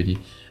community already.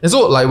 And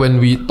so like when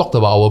we talked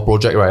about our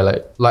project, right,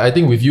 like I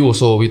think with you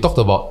also, we talked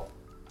about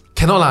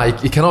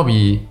it cannot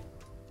be.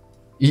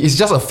 It's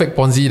just a fake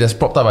Ponzi that's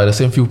propped up by the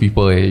same few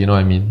people, you know what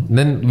I mean? And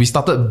then we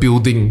started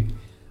building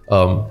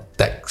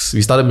decks.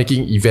 We started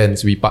making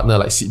events. We partner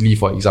like Sidley,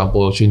 for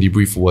example. Chain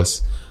Debrief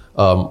was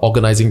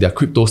organizing their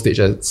crypto stage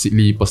at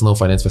Sidley Personal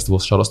Finance Festival.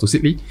 Shout outs to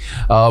Sidley.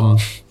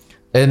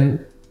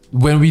 And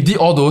when we did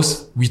all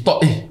those, we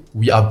thought,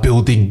 we are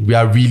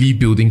really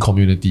building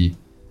community.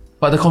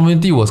 But the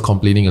community was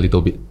complaining a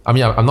little bit. I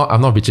mean, I'm not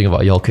bitching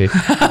about ELK.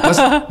 Because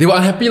they were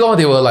unhappy, lor.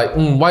 They were like,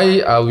 why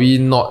are we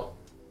not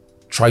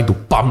trying to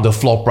pump the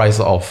floor price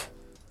of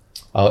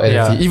our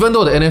NFT, even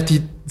though the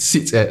NFT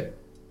sits at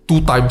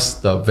 2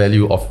 times the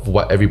value of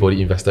what everybody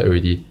invested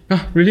already.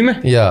 Really, man?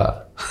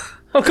 Yeah.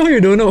 How come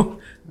you don't know?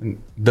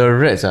 The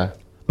rats,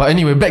 But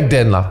anyway, back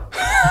then back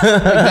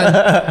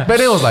then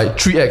it was like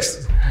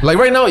 3x. Like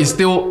right now, it's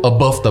still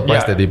above the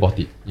price that they bought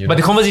it. But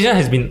the conversation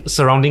has been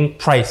surrounding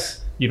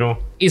price.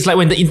 It's like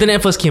when the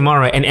internet first came out,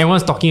 right, and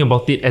everyone's talking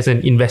about it as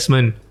an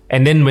investment.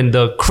 And then when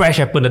the crash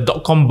happened,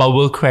 the .com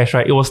bubble crash,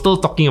 right, it was still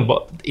talking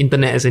about the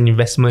internet as an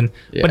investment.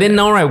 Yeah. But then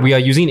now, right, we are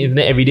using the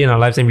internet every day in our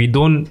lives and we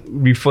don't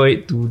refer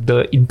it to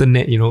the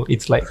internet,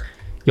 it's like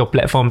your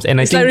platforms.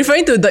 And it's like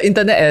referring to the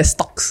internet as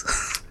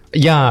stocks.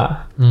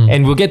 Yeah.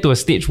 And we'll get to a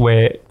stage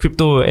where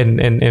crypto and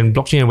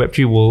blockchain and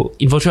Web3 will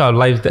infiltrate our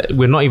lives that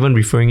we're not even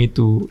referring it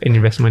to an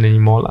investment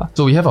anymore.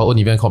 So we have our own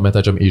event called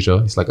MetaGem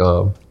Asia. It's like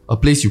a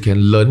place you can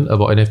learn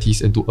about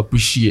NFTs and to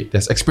appreciate.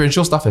 There's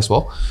experiential stuff as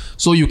well.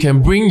 So you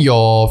can bring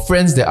your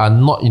friends that are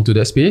not into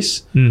that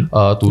space to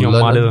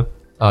learn.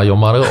 Your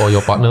mother or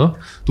your partner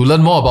to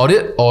learn more about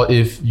it. Or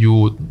if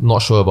you're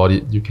not sure about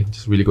it, you can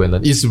just really go and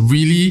learn. It's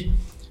really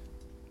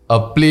a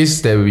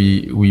place that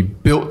we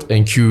built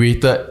and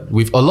curated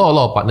with a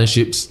lot of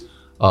partnerships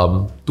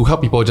to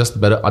help people just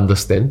better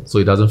understand, so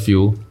it doesn't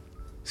feel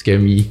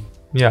scary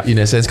in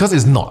a sense, because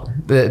it's not.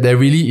 There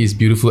really is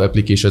beautiful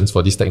applications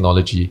for this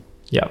technology.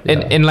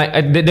 And like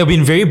there have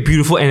been very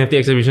beautiful NFT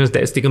exhibitions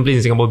that's taken place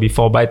in Singapore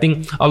before, but I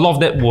think a lot of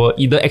that were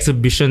either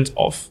exhibitions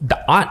of the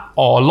art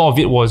or a lot of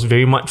it was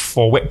very much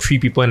for Web3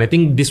 people. And I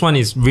think this one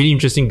is really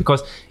interesting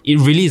because it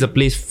really is a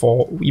place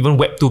for even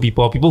Web2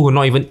 people who are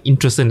not even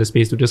interested in the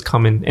space to just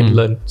come in and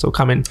learn. So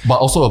come in. But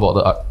also about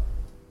the art.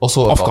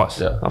 Of course.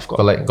 Got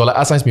like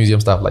Art Science Museum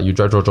stuff, like you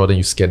draw, then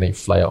you scan and you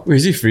fly out. Wait,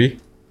 is it free?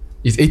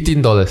 It's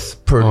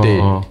 $18 per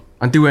day.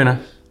 Until when?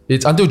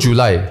 It's until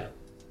July.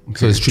 Okay.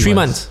 So it's 3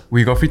 months.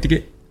 We got free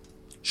ticket?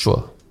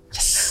 Sure.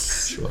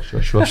 Yes.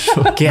 Sure.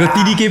 Okay. The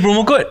TDK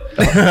promo code.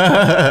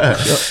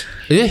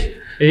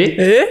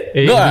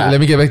 Let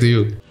me get back to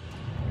you.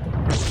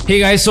 Hey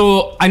guys,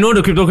 so I know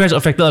the crypto crash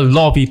affected a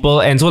lot of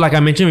people, and so like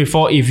I mentioned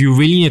before, if you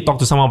really need to talk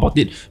to someone about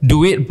it,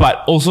 do it.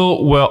 But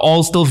also, we're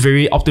all still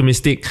very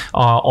optimistic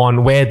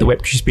on where the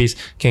Web3 space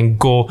can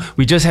go.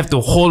 We just have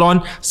to hold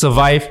on,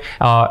 survive,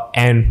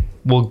 and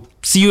we'll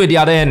see you at the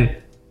other end.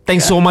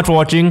 Thanks so much for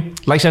watching.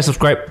 Like, share,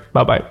 subscribe.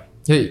 Bye-bye.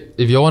 Hey,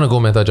 if you all want to go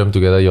MetaGem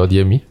together, you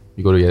DM me.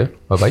 We go together.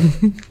 Bye-bye.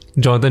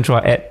 Jonathan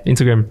Chua at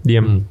Instagram,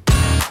 DM.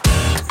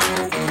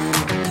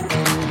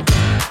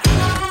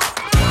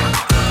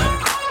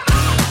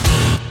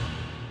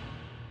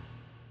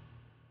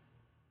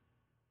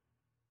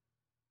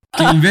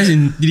 Can you invest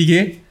in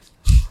TDK?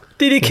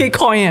 TDK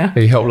coin.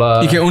 Hey, help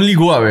lah. It can only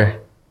go up.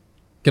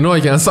 Cannot,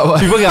 you can sub.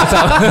 People can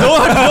sub.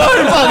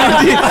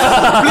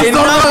 Please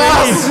don't.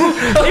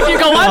 If you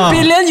got 1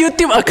 billion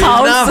YouTube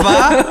accounts.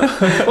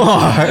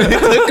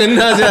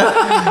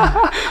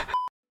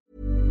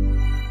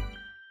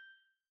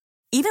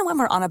 Even when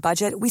we're on a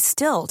budget, we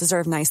still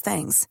deserve nice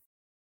things.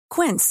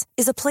 Quince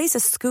is a place to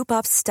scoop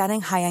up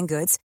stunning high-end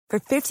goods for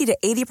 50 to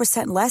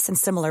 80% less than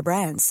similar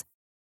brands.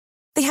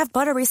 They have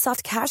buttery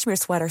soft cashmere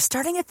sweaters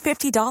starting at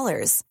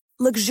 $50,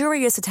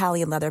 luxurious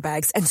Italian leather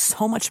bags, and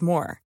so much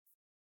more.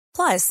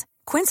 Plus,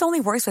 Quince only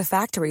works with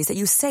factories that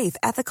use safe,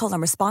 ethical,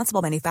 and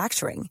responsible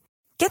manufacturing.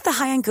 Get the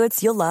high-end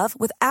goods you'll love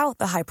without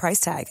the high price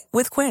tag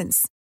with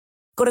Quince.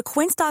 Go to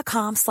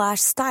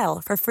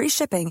quince.com/style for free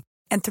shipping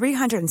and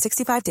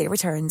 365-day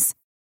returns.